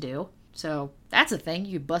wont to do. So that's a thing,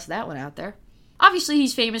 you bust that one out there. Obviously,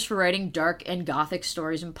 he's famous for writing dark and gothic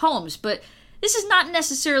stories and poems, but this is not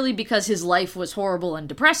necessarily because his life was horrible and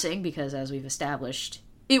depressing, because as we've established,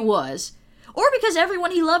 it was, or because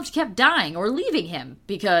everyone he loved kept dying or leaving him,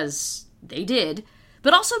 because they did,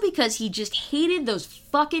 but also because he just hated those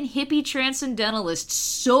fucking hippie transcendentalists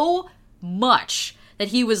so much that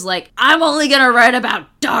he was like, I'm only gonna write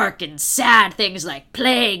about dark and sad things like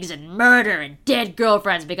plagues and murder and dead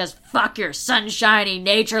girlfriends, because fuck your sunshiny,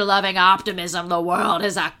 nature-loving optimism. The world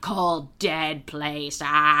is a cold, dead place.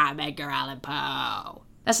 I'm Edgar Allan Poe.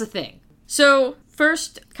 That's the thing. So,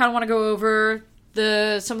 first, kind of want to go over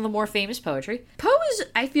some of the more famous poetry. Poe is,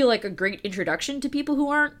 I feel like, a great introduction to people who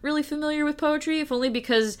aren't really familiar with poetry, if only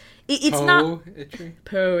because it's not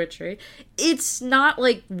poetry. It's not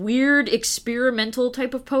like weird experimental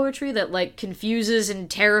type of poetry that like confuses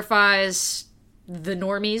and terrifies the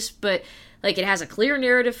normies, but like it has a clear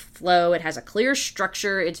narrative flow, it has a clear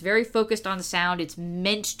structure, it's very focused on sound, it's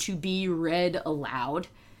meant to be read aloud.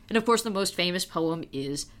 And of course the most famous poem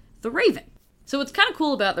is The Raven. So what's kind of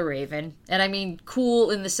cool about The Raven, and I mean cool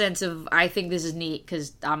in the sense of I think this is neat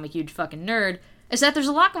because I'm a huge fucking nerd, is that there's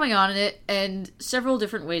a lot going on in it and several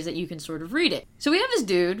different ways that you can sort of read it. So we have this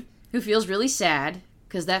dude who feels really sad,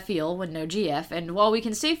 because that feel when no GF, and while we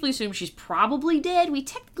can safely assume she's probably dead, we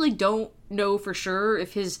technically don't know for sure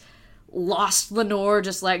if his lost Lenore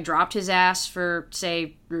just like dropped his ass for,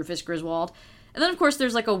 say, Rufus Griswold. And then of course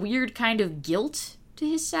there's like a weird kind of guilt to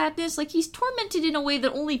his sadness. Like, he's tormented in a way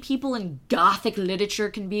that only people in gothic literature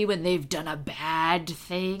can be when they've done a bad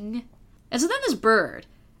thing. And so then this bird.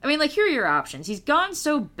 I mean, like, here are your options. He's gone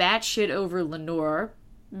so batshit over Lenore,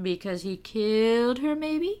 because he killed her,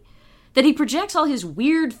 maybe? That he projects all his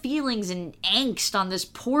weird feelings and angst on this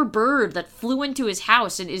poor bird that flew into his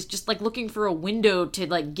house and is just, like, looking for a window to,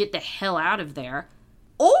 like, get the hell out of there.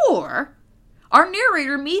 Or our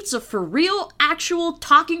narrator meets a for real, actual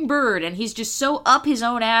talking bird, and he's just so up his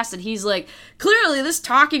own ass that he's like, clearly this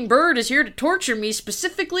talking bird is here to torture me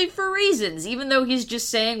specifically for reasons, even though he's just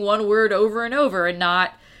saying one word over and over and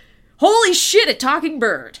not, holy shit, a talking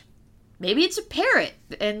bird. Maybe it's a parrot,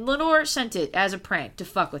 and Lenore sent it as a prank to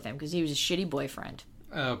fuck with him because he was a shitty boyfriend.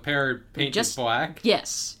 Parrot painted black?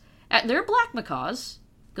 Yes. They're black macaws.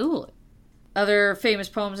 Google it. Other famous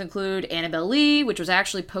poems include Annabel Lee, which was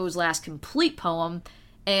actually Poe's last complete poem,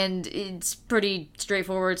 and it's pretty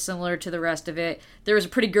straightforward, similar to the rest of it. There was a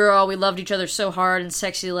pretty girl, we loved each other so hard and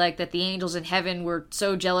sexy like that the angels in heaven were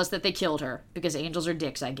so jealous that they killed her, because angels are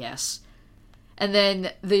dicks, I guess. And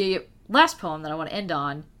then the last poem that I want to end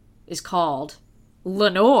on is called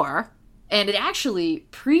Lenore, and it actually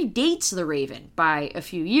predates The Raven by a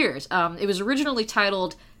few years. It was originally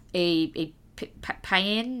titled a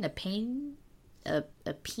Paean? A peen?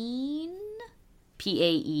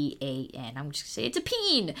 P-A-E-A-N. I'm just gonna say it's a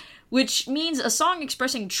peen, which means a song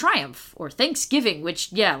expressing triumph or thanksgiving,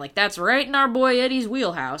 which, yeah, like that's right in our boy Eddie's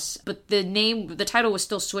wheelhouse. But the title was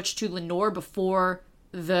still switched to Lenore before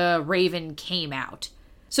The Raven came out.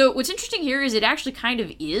 So what's interesting here is it actually kind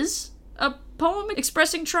of is a poem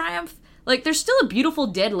expressing triumph. Like, there's still a beautiful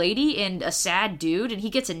dead lady and a sad dude, and he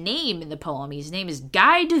gets a name in the poem. His name is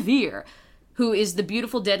Guy de Vere, who is the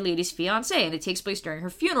beautiful dead lady's fiancé, and it takes place during her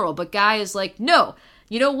funeral. But Guy is like, no,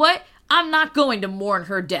 you know what? I'm not going to mourn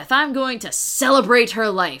her death. I'm going to celebrate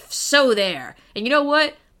her life. So there. And you know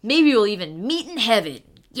what? Maybe we'll even meet in heaven.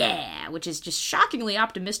 Yeah, which is just shockingly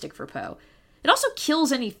optimistic for Poe. It also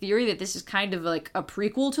kills any theory that this is kind of like a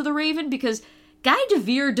prequel to The Raven, because Guy de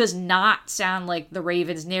Vere does not sound like The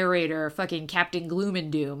Raven's narrator, fucking Captain Gloom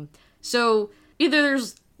and Doom. So either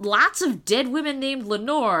there's lots of dead women named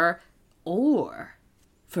Lenore, or,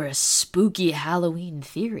 for a spooky Halloween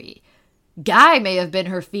theory, Guy may have been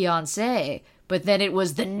her fiancé, but then it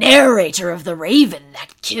was the narrator of The Raven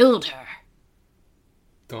that killed her.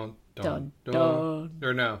 Dun, Dun, dun, dun.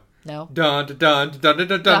 Or no. No? Dun, dun, dun, dun, dun, dun,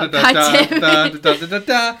 dun, dun, God dun, damn dun, it. dun, dun, dun,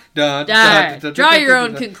 dun, dun, dun, Alright, dun, draw dun, your dun,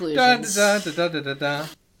 own dun, conclusions. dun, dun, dun, dun, dun, dun.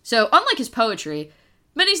 So, unlike his poetry,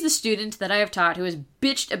 Minnie's the student that I have taught who has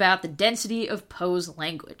bitched about the density of Poe's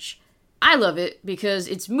language. I love it because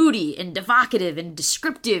it's moody and evocative and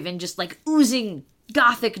descriptive and just like oozing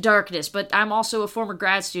gothic darkness, but I'm also a former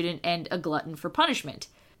grad student and a glutton for punishment.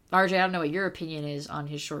 RJ, I don't know what your opinion is on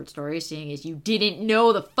his short stories, seeing as you didn't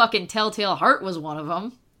know the fucking Telltale Heart was one of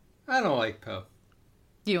them. I don't like Poe.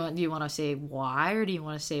 Do you want to say why, or do you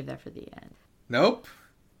want to save that for the end? Nope.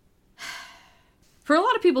 For a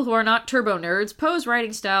lot of people who are not turbo nerds, Poe's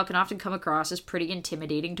writing style can often come across as pretty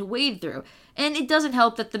intimidating to wade through, and it doesn't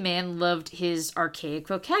help that the man loved his archaic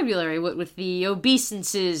vocabulary with the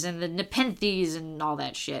obeisances and the nepenthes and all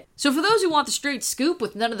that shit. So for those who want the straight scoop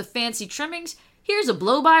with none of the fancy trimmings, here's a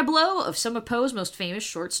blow-by-blow of some of Poe's most famous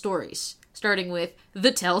short stories, starting with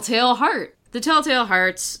The Telltale Heart. The Telltale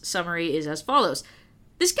Heart's summary is as follows.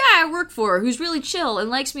 This guy I work for, who's really chill and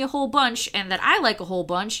likes me a whole bunch, and that I like a whole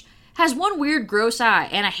bunch, has one weird gross eye,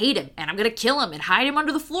 and I hate him, and I'm gonna kill him and hide him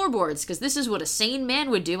under the floorboards, because this is what a sane man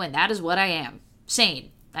would do, and that is what I am.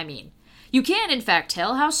 Sane, I mean. You can, in fact,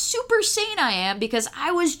 tell how super sane I am, because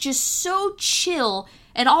I was just so chill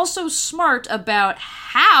and also smart about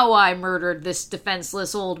how I murdered this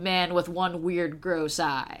defenseless old man with one weird gross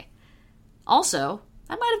eye. Also,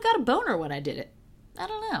 I might have got a boner when I did it. I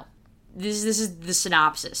don't know. This is the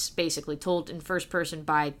synopsis, basically, told in first person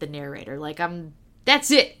by the narrator.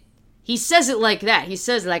 That's it. He says it like that. He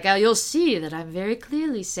says, oh, you'll see that I'm very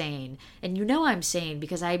clearly sane. And you know I'm sane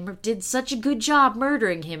because I did such a good job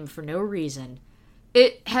murdering him for no reason.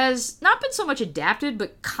 It has not been so much adapted,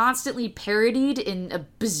 but constantly parodied in a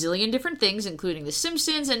bazillion different things, including The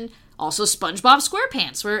Simpsons and also SpongeBob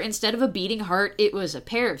SquarePants, where instead of a beating heart, it was a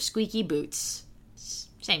pair of squeaky boots.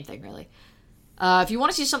 Same thing, really. If you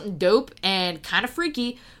want to see something dope and kind of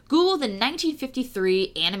freaky, Google the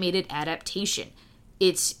 1953 animated adaptation.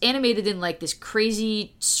 It's animated in this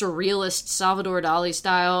crazy surrealist Salvador Dali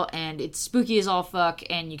style, and it's spooky as all fuck,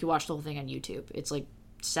 and you can watch the whole thing on YouTube. It's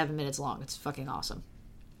 7 minutes long. It's fucking awesome.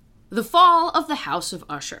 The Fall of the House of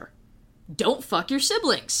Usher. Don't fuck your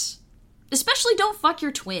siblings. Especially don't fuck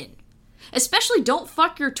your twin. Especially don't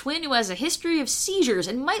fuck your twin who has a history of seizures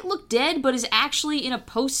and might look dead but is actually in a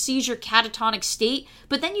post-seizure catatonic state,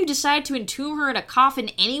 but then you decide to entomb her in a coffin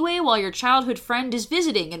anyway while your childhood friend is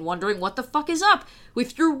visiting and wondering what the fuck is up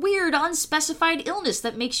with your weird unspecified illness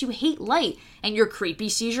that makes you hate light, and your creepy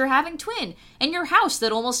seizure-having twin, and your house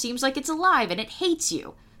that almost seems like it's alive and it hates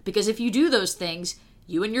you. Because if you do those things,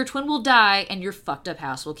 you and your twin will die and your fucked up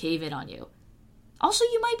house will cave in on you. Also,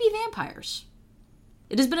 you might be vampires.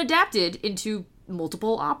 It has been adapted into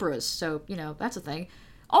multiple operas, so, that's a thing.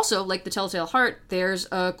 Also, like The Telltale Heart, there's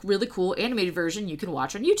a really cool animated version you can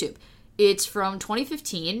watch on YouTube. It's from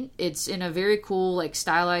 2015, it's in a very cool,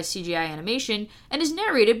 stylized CGI animation, and is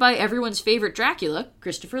narrated by everyone's favorite Dracula,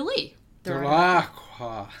 Christopher Lee.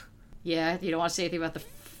 Dracula. Yeah, you don't want to say anything about the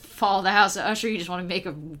Fall of the House of Usher, you just want to make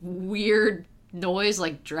a weird noise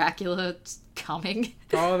like Dracula's coming.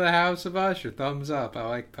 Fall of the House of Usher, thumbs up. I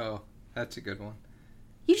like Poe. That's a good one.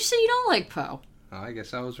 You just said you don't like Poe. Oh, I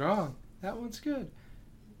guess I was wrong. That one's good.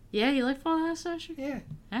 Yeah, you like Fall of the House of Usher? Yeah.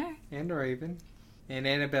 Alright. And The Raven. And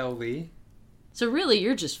Annabelle Lee. So really,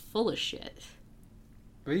 you're just full of shit.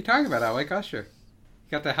 What are you talking about? I like Usher.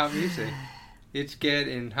 You got the hot music. It's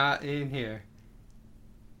getting hot in here.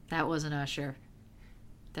 That wasn't Usher.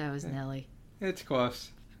 That was Nelly. It's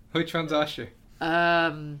close. Which one's Usher?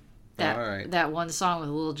 That one song with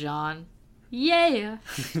Lil Jon. Yeah.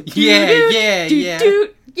 Yeah. Yeah.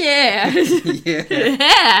 Yeah.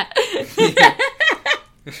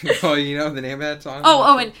 Oh, you know the name of that song?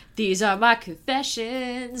 Oh, and These Are My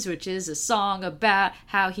Confessions, which is a song about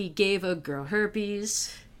how he gave a girl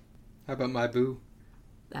herpes. How about My Boo?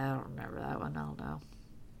 I don't remember that one. I don't know.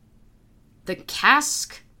 The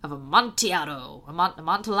Cask of Amontillado.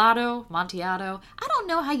 Amontillado? I don't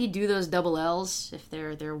know how you do those double L's, if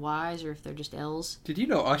they're Y's or if they're just L's. Did you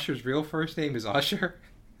know Usher's real first name is Usher?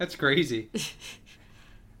 That's crazy.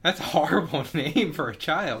 That's a horrible name for a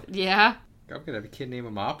child. Yeah? I'm gonna have a kid name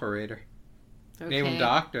him Operator. Okay. Name him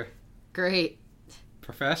Doctor. Great.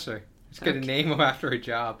 Professor. It's gonna name him after a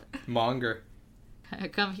job. Monger.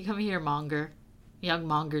 Come here, Monger. Young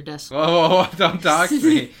Monger Des. Whoa, don't dox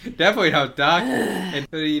me. Definitely don't dox me. And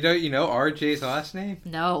you know RJ's last name?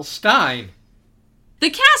 No. Stein. The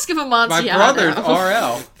Cask of Amontillado. My brother's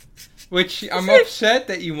RL. Which I'm upset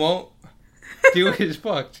that you won't do his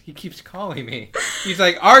books. He keeps calling me. He's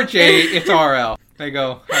like, RJ, it's RL. I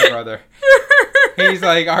go, hi, brother. He's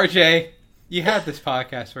like, RJ, you have this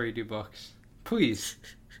podcast where you do books. Please,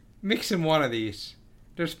 mix in one of these.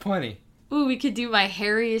 There's plenty. Ooh, we could do My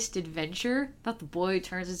Hairiest Adventure about the boy who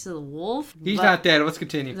turns into the wolf. He's not dead. Let's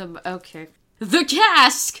continue. Okay. The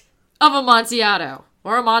Cask of Amontillado.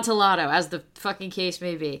 Or Amontillado, as the fucking case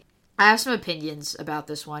may be. I have some opinions about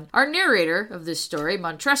this one. Our narrator of this story,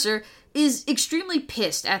 Montresor, is extremely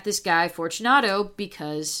pissed at this guy, Fortunato,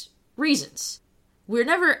 because reasons. We're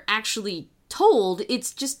never actually told.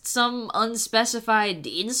 It's just some unspecified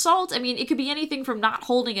insult. I mean, it could be anything from not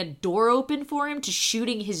holding a door open for him to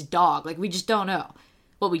shooting his dog. Like, we just don't know.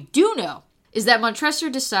 What we do know is that Montresor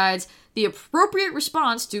decides the appropriate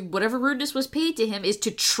response to whatever rudeness was paid to him is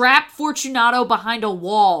to trap Fortunato behind a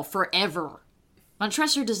wall forever.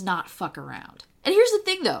 Montresor does not fuck around. And here's the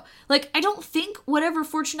thing, though. Like, I don't think whatever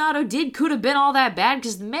Fortunato did could have been all that bad,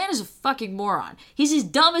 because the man is a fucking moron. He's as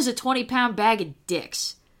dumb as a 20-pound bag of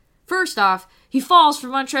dicks. First off, he falls for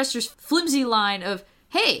Montresor's flimsy line of,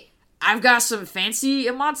 hey, I've got some fancy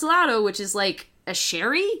Amontillado, which is like a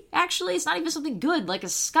sherry, actually. It's not even something good, like a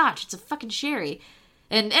scotch. It's a fucking sherry.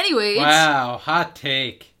 And anyway, Wow, hot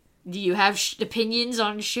take. Do you have opinions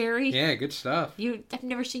on sherry? Yeah, good stuff. I've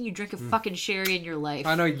never seen you drink a fucking sherry in your life.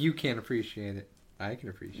 I know you can't appreciate it. I can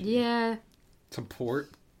appreciate it. Yeah. Some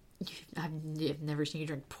port. I've never seen you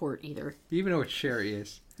drink port either. You even know what sherry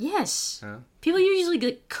is. Yes. Huh? People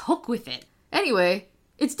usually cook with it. Anyway,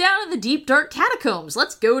 it's down in the deep, dark catacombs.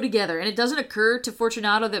 Let's go together. And it doesn't occur to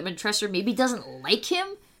Fortunato that Montresor maybe doesn't like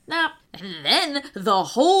him? Nah. And then, the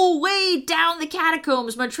whole way down the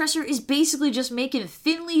catacombs, Montresor is basically just making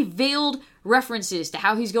thinly veiled references to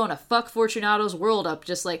how he's going to fuck Fortunato's world up.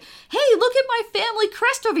 Just like, hey, look at my family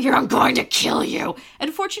crest over here. I'm going to kill you.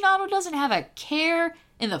 And Fortunato doesn't have a care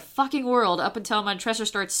in the fucking world up until Montresor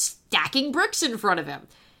starts stacking bricks in front of him.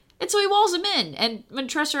 And so he walls him in, and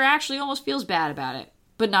Montresor actually almost feels bad about it.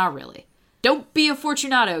 But not really. Don't be a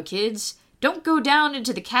Fortunato, kids. Don't go down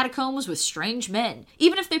into the catacombs with strange men.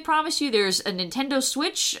 Even if they promise you there's a Nintendo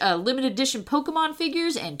Switch, limited edition Pokemon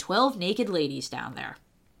figures, and 12 naked ladies down there.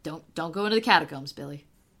 Don't go into the catacombs, Billy.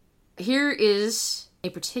 Here is a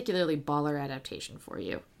particularly baller adaptation for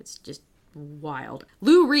you. It's just wild.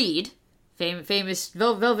 Lou Reed, famous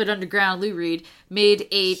Velvet Underground Lou Reed, made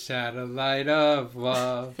a... Satellite of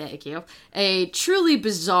Love. Thank you. A truly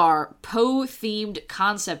bizarre Poe-themed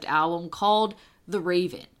concept album called The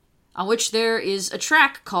Raven, on which there is a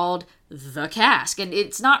track called The Cask. And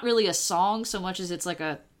it's not really a song so much as it's like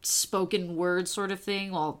a spoken word sort of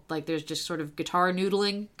thing, while like there's just sort of guitar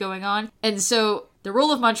noodling going on. And so the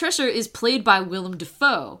role of Montresor is played by Willem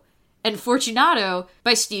Dafoe, and Fortunato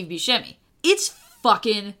by Steve Buscemi. It's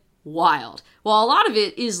fucking wild. While a lot of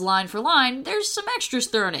it is line for line, there's some extras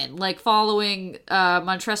thrown in, like following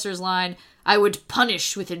Montresor's line, I would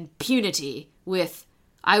punish with impunity, with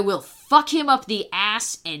I will fuck him up the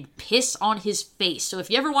ass and piss on his face. So if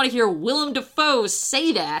you ever want to hear Willem Dafoe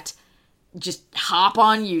say that, just hop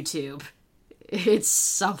on YouTube. It's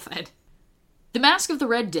something. The Mask of the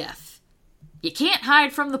Red Death. You can't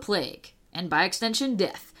hide from the plague, and by extension,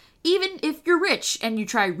 death, even if you're rich and you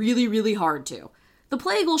try really, really hard to. The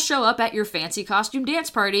plague will show up at your fancy costume dance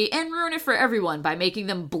party and ruin it for everyone by making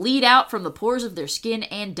them bleed out from the pores of their skin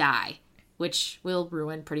and die, which will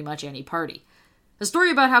ruin pretty much any party. A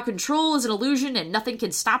story about how control is an illusion and nothing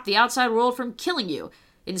can stop the outside world from killing you.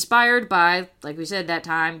 Inspired by, like we said, that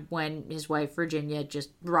time when his wife Virginia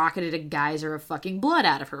just rocketed a geyser of fucking blood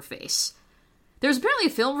out of her face. There's apparently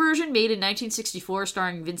a film version made in 1964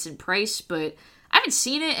 starring Vincent Price, but I haven't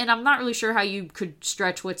seen it, and I'm not really sure how you could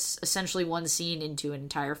stretch what's essentially one scene into an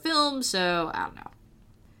entire film, so I don't know.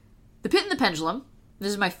 The Pit and the Pendulum.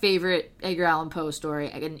 This is my favorite Edgar Allan Poe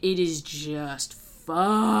story, and it is just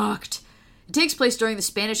fucked. It takes place during the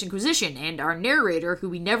Spanish Inquisition, and our narrator, who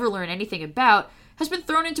we never learn anything about, has been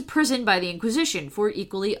thrown into prison by the Inquisition for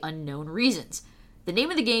equally unknown reasons. The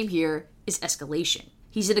name of the game here is escalation.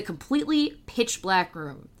 He's in a completely pitch-black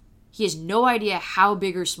room. He has no idea how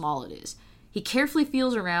big or small it is. He carefully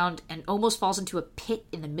feels around and almost falls into a pit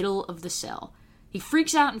in the middle of the cell. He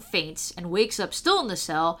freaks out and faints and wakes up still in the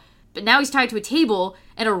cell, but now he's tied to a table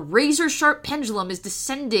and a razor-sharp pendulum is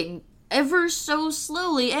descending ever so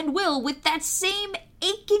slowly and will, with that same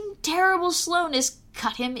aching, terrible slowness,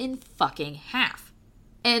 cut him in fucking half.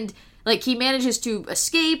 And, like, he manages to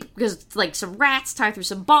escape because, like, some rats tie through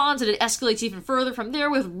some bonds, and it escalates even further from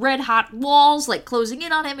there with red-hot walls, like, closing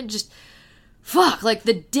in on him, and just... fuck, like,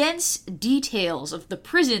 the dense details of the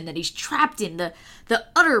prison that he's trapped in, the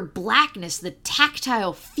utter blackness, the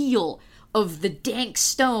tactile feel, of the dank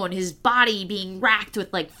stone, his body being racked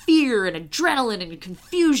with like fear and adrenaline and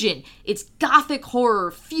confusion. It's gothic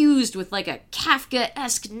horror fused with like a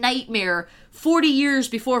Kafka-esque nightmare 40 years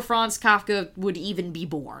before Franz Kafka would even be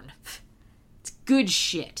born. It's good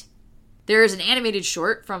shit. There is an animated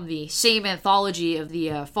short from the same anthology of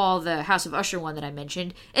the Fall of the House of Usher one that I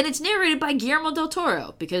mentioned, and it's narrated by Guillermo del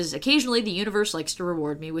Toro, because occasionally the universe likes to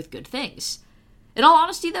reward me with good things. In all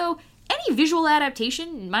honesty, though, any visual adaptation,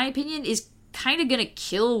 in my opinion, is kind of gonna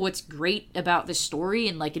kill what's great about this story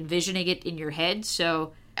and, like, envisioning it in your head,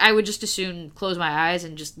 so I would just as soon close my eyes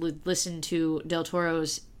and just listen to Del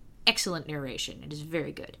Toro's excellent narration. It is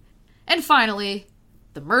very good. And finally,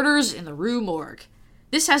 The Murders in the Rue Morgue.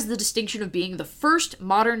 This has the distinction of being the first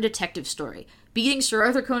modern detective story, beating Sir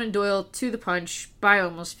Arthur Conan Doyle to the punch by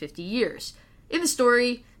almost 50 years. In the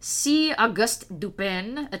story, C. Auguste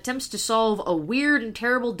Dupin attempts to solve a weird and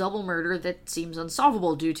terrible double murder that seems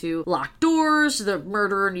unsolvable due to locked doors, the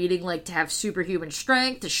murderer needing to have superhuman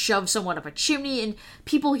strength to shove someone up a chimney, and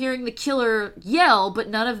people hearing the killer yell, but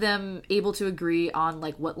none of them able to agree on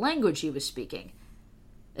what language he was speaking.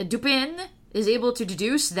 Dupin is able to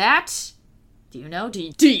deduce that... Do you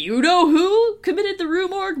know who committed the Rue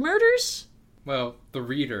Morgue murders? Well, the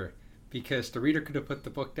reader. Because the reader could have put the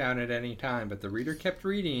book down at any time, but the reader kept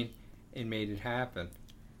reading and made it happen.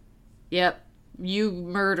 Yep. You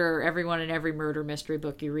murder everyone in every murder mystery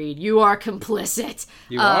book you read. You are complicit.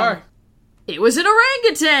 You are? It was an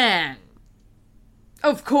orangutan!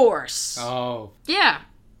 Of course. Oh. Yeah.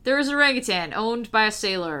 There was an orangutan owned by a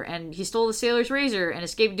sailor, and he stole the sailor's razor and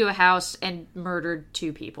escaped into a house and murdered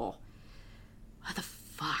 2 people. What the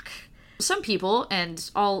fuck? Some people, and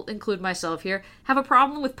I'll include myself here, have a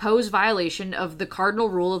problem with Poe's violation of the cardinal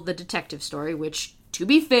rule of the detective story, which, to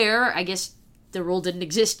be fair, I guess the rule didn't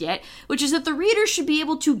exist yet, which is that the reader should be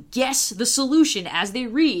able to guess the solution as they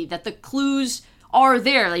read, that the clues are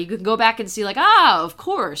there. You can go back and see, of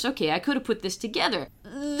course, okay, I could have put this together.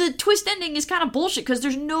 The twist ending is kind of bullshit, because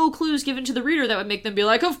there's no clues given to the reader that would make them be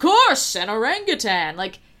of course, an orangutan!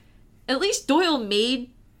 At least Doyle made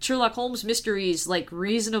Sherlock Holmes mysteries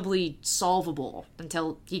reasonably solvable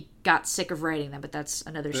until he got sick of writing them, but that's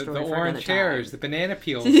another story. The for orange another hairs, time. the banana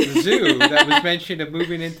peels, the zoo that was mentioned of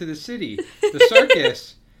moving into the city, the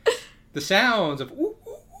circus, the sounds of ooh,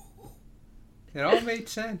 ooh, ooh. It all made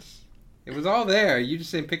sense. It was all there. You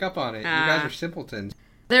just didn't pick up on it. You guys are simpletons.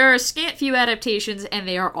 There are a scant few adaptations, and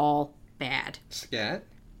they are all bad. Scat?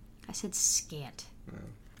 I said scant.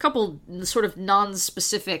 A couple sort of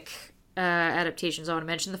non-specific adaptations I want to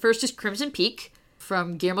mention. The first is Crimson Peak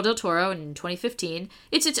from Guillermo del Toro in 2015.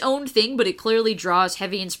 It's its own thing, but it clearly draws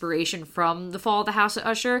heavy inspiration from The Fall of the House of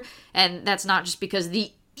Usher, and that's not just because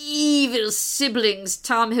the evil siblings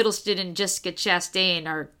Tom Hiddleston and Jessica Chastain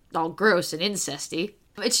are all gross and incesty.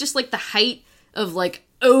 It's just the height of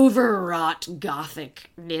overwrought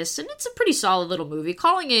gothicness, and it's a pretty solid little movie.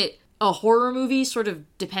 Calling it a horror movie sort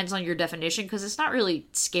of depends on your definition, because it's not really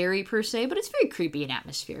scary per se, but it's very creepy and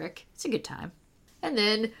atmospheric. It's a good time. And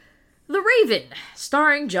then The Raven,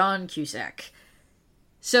 starring John Cusack.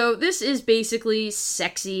 So this is basically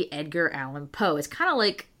sexy Edgar Allan Poe. It's kind of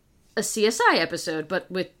like a CSI episode, but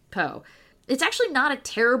with Poe. It's actually not a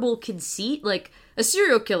terrible conceit, a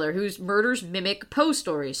serial killer whose murders mimic Poe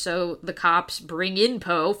stories. So the cops bring in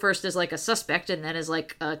Poe, first as a suspect, and then as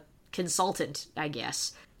a consultant, I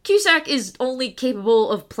guess. Cusack is only capable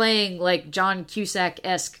of playing John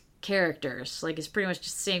Cusack-esque characters. It's pretty much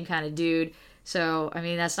just the same kind of dude. So, I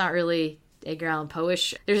mean, that's not really Edgar Allan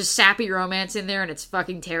Poe-ish. There's a sappy romance in there, and it's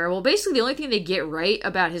fucking terrible. Basically, the only thing they get right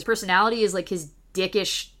about his personality is his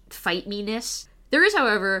dickish fight-me-ness. There is,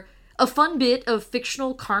 however, a fun bit of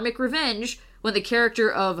fictional karmic revenge when the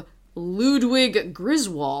character of Ludwig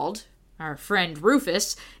Griswold, our friend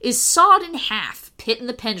Rufus, is sawed in half, Pit in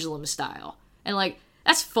the Pendulum style. And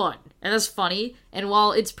that's fun, and that's funny, and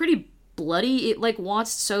while it's pretty bloody, it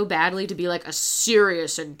wants so badly to be a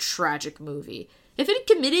serious and tragic movie. If it had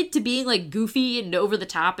committed to being goofy and over the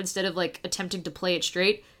top instead of attempting to play it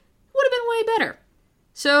straight, it would have been way better.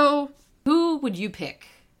 So, who would you pick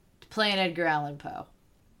to play an Edgar Allan Poe?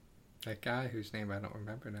 That guy whose name I don't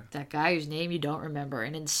remember now. That guy whose name you don't remember.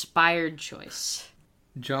 An inspired choice.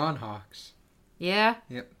 John Hawkes. Yeah?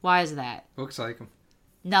 Yep. Why is that? Looks like him.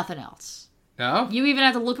 Nothing else. No? You even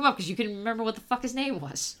had to look him up because you couldn't remember what the fuck his name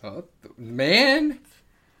was. Oh, man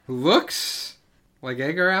who looks like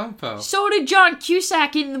Edgar Allan Poe. So did John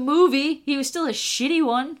Cusack in the movie. He was still a shitty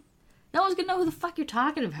one. No one's gonna know who the fuck you're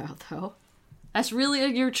talking about, though. That's really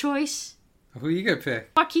your choice? Who you gonna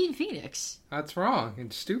pick? Joaquin Phoenix. That's wrong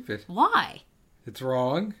and stupid. Why? It's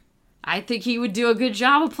wrong. I think he would do a good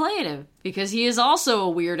job of playing him, because he is also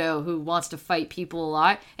a weirdo who wants to fight people a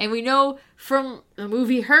lot. And we know from the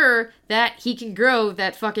movie Her that he can grow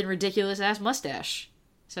that fucking ridiculous-ass mustache.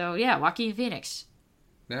 So, yeah, Joaquin Phoenix.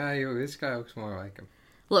 Nah, this guy looks more like him.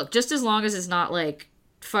 Look, just as long as it's not like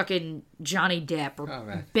fucking Johnny Depp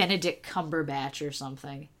or Benedict Cumberbatch or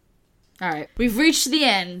something. Alright, we've reached the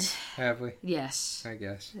end. Have we? Yes. I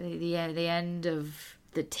guess. The end of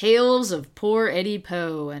the tales of poor Eddie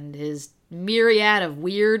Poe and his myriad of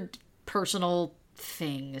weird personal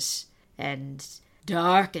things and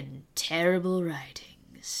dark and terrible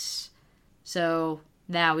writings. So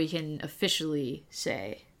now we can officially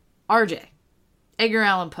say, RJ, Edgar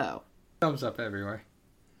Allan Poe. Thumbs up everywhere.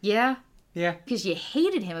 Yeah? Yeah. Because you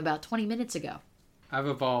hated him about 20 minutes ago. I've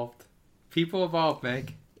evolved. People evolve,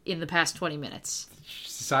 Meg. In the past 20 minutes.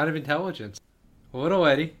 It's a sign of intelligence. Little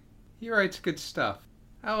Eddie, he writes good stuff.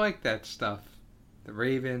 I like that stuff. The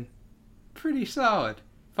Raven, pretty solid.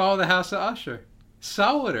 Follow the House of Usher,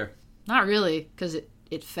 solider. Not really, because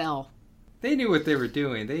it fell. They knew what they were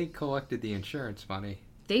doing. They collected the insurance money.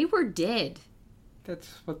 They were dead.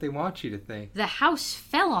 That's what they want you to think. The house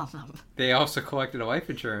fell on them. They also collected a life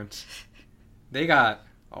insurance. They got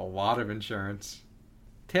a lot of insurance.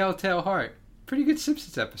 Telltale Heart, pretty good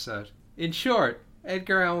Simpsons episode. In short,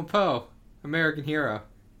 Edgar Allan Poe, American hero,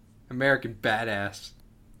 American badass.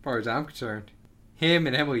 As far as I'm concerned, him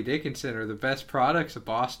and Emily Dickinson are the best products of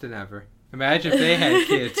Boston ever. Imagine if they had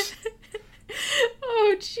kids.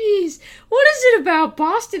 Oh, jeez. What is it about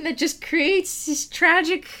Boston that just creates these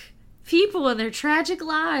tragic people and their tragic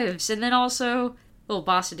lives? And then also, well,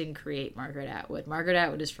 Boston didn't create Margaret Atwood. Margaret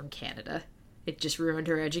Atwood is from Canada. It just ruined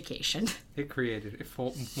her education. It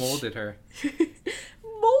molded her.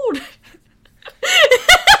 Molded?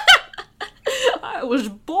 I was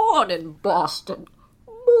born in Boston.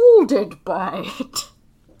 Molded by it.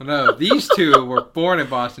 No, these two were born in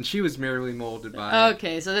Boston. She was merely molded by it.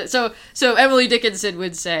 Okay, so Emily Dickinson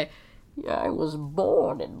would say, "Yeah, I was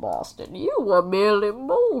born in Boston. You were merely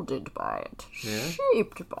molded by it,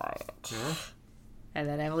 shaped by it." Yeah. And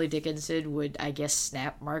then Emily Dickinson would, I guess,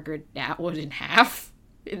 snap Margaret Atwood in half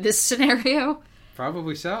in this scenario.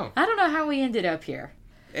 Probably so. I don't know how we ended up here.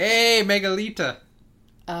 Hey, Megalita.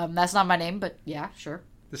 That's not my name, but yeah, sure.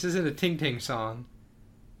 This isn't a Ting Ting song.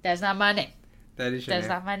 That's not my name. That is your That's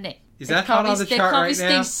name. not my name. Is that hot on the chart right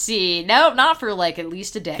now? Stacy. No, not for like at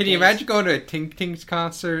least a decade. Can you imagine going to a Ting Tings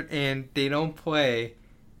concert and they don't play?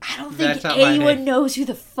 I don't think That's not my anyone name. knows who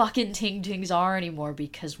the fucking Ting Tings are anymore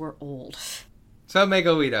because we're old. So,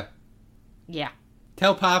 Megalita, Yeah.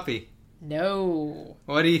 tell Poppy, No.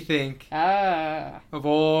 what do you think of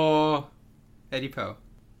all Eddie Poe?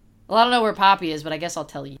 Well, I don't know where Poppy is, but I guess I'll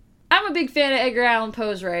tell you. I'm a big fan of Edgar Allan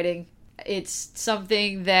Poe's writing. It's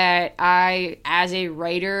something that I, as a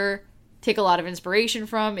writer, take a lot of inspiration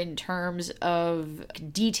from in terms of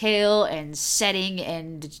detail and setting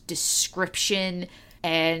and description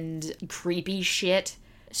and creepy shit.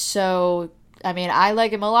 So, I mean, I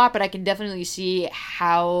like him a lot, but I can definitely see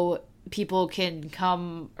how people can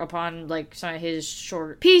come upon, like, some of his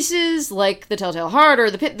short pieces, like The Telltale Heart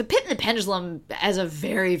or The Pit and the Pendulum, as a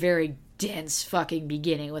very, very dense fucking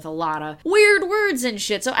beginning with a lot of weird words and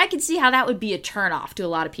shit. So I can see how that would be a turnoff to a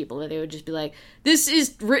lot of people, that they would just be like, this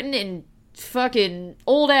is written in fucking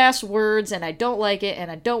old-ass words, and I don't like it,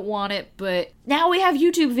 and I don't want it, but now we have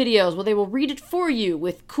YouTube videos where they will read it for you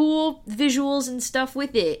with cool visuals and stuff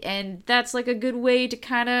with it, and that's, like, a good way to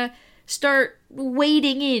kind of start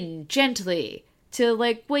wading in gently to,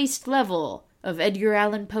 like, waist level of Edgar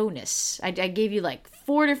Allan Poe-ness. I gave you, like,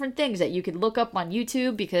 4 different things that you could look up on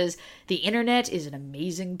YouTube because the internet is an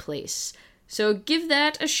amazing place. So give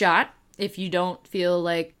that a shot. If you don't feel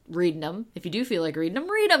like reading them. If you do feel like reading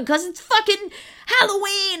them, read them, because it's fucking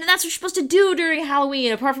Halloween, and that's what you're supposed to do during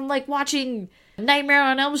Halloween, apart from, like, watching Nightmare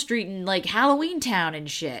on Elm Street and, like, Halloween Town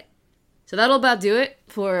and shit. So that'll about do it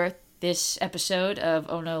for this episode of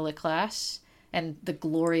Oh No Lit Class, and the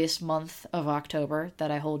glorious month of October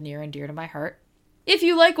that I hold near and dear to my heart. If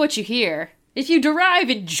you like what you hear, if you derive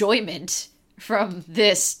enjoyment from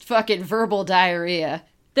this fucking verbal diarrhea,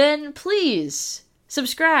 then please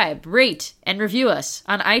subscribe, rate, and review us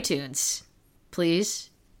on iTunes. Please.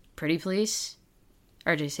 Pretty please.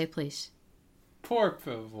 RJ, say please. Por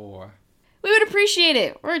favor. We would appreciate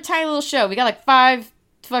it. We're a tiny little show. We got like 5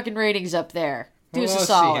 fucking ratings up there. Do us a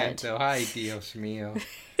solid. Siento. Ay, Dios mío.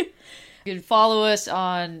 You can follow us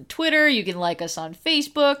on Twitter. You can like us on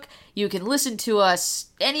Facebook. You can listen to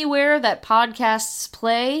us anywhere that podcasts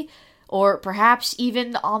play, or perhaps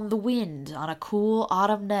even on the wind on a cool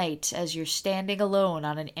autumn night as you're standing alone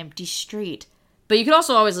on an empty street. But you can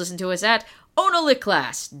also always listen to us at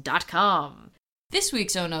onolitclass.com. This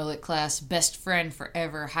week's Onolit class, best friend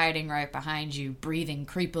forever hiding right behind you, breathing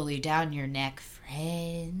creepily down your neck,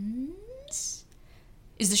 friends,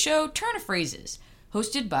 is the show Turn of Phrases,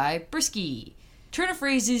 hosted by Brisky. Turn of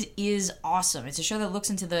Phrases is awesome. It's a show that looks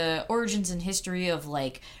into the origins and history of,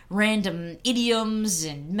 like, random idioms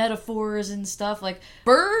and metaphors and stuff. Like,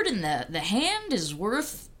 bird in the hand is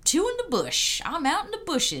worth two in the bush. I'm out in the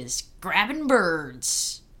bushes, grabbing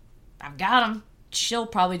birds. I've got 'em. She'll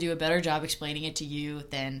probably do a better job explaining it to you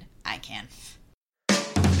than I can.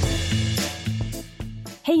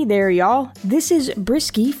 Hey there, y'all. This is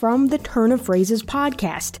Brisky from the Turn of Phrases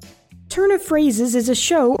podcast. Turn of Phrases is a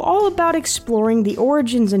show all about exploring the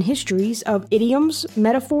origins and histories of idioms,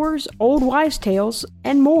 metaphors, old wives' tales,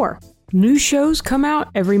 and more. New shows come out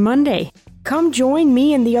every Monday. Come join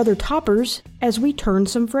me and the other toppers as we turn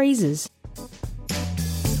some phrases.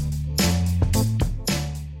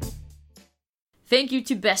 Thank you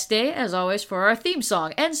to Best Day, as always, for our theme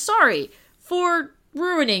song. And sorry for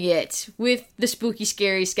ruining it with the spooky,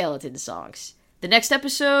 scary skeleton songs. The next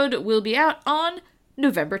episode will be out on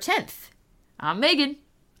November 10th. I'm Megan.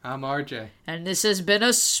 I'm RJ. And this has been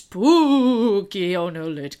a spooky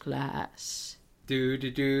Onolit class. Do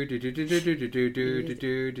do do do do do do do do do do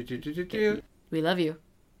do do do do do. We love you.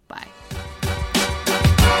 Bye.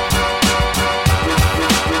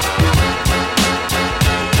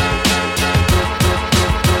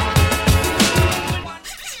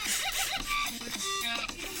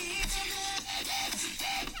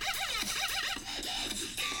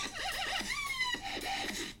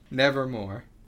 Nevermore.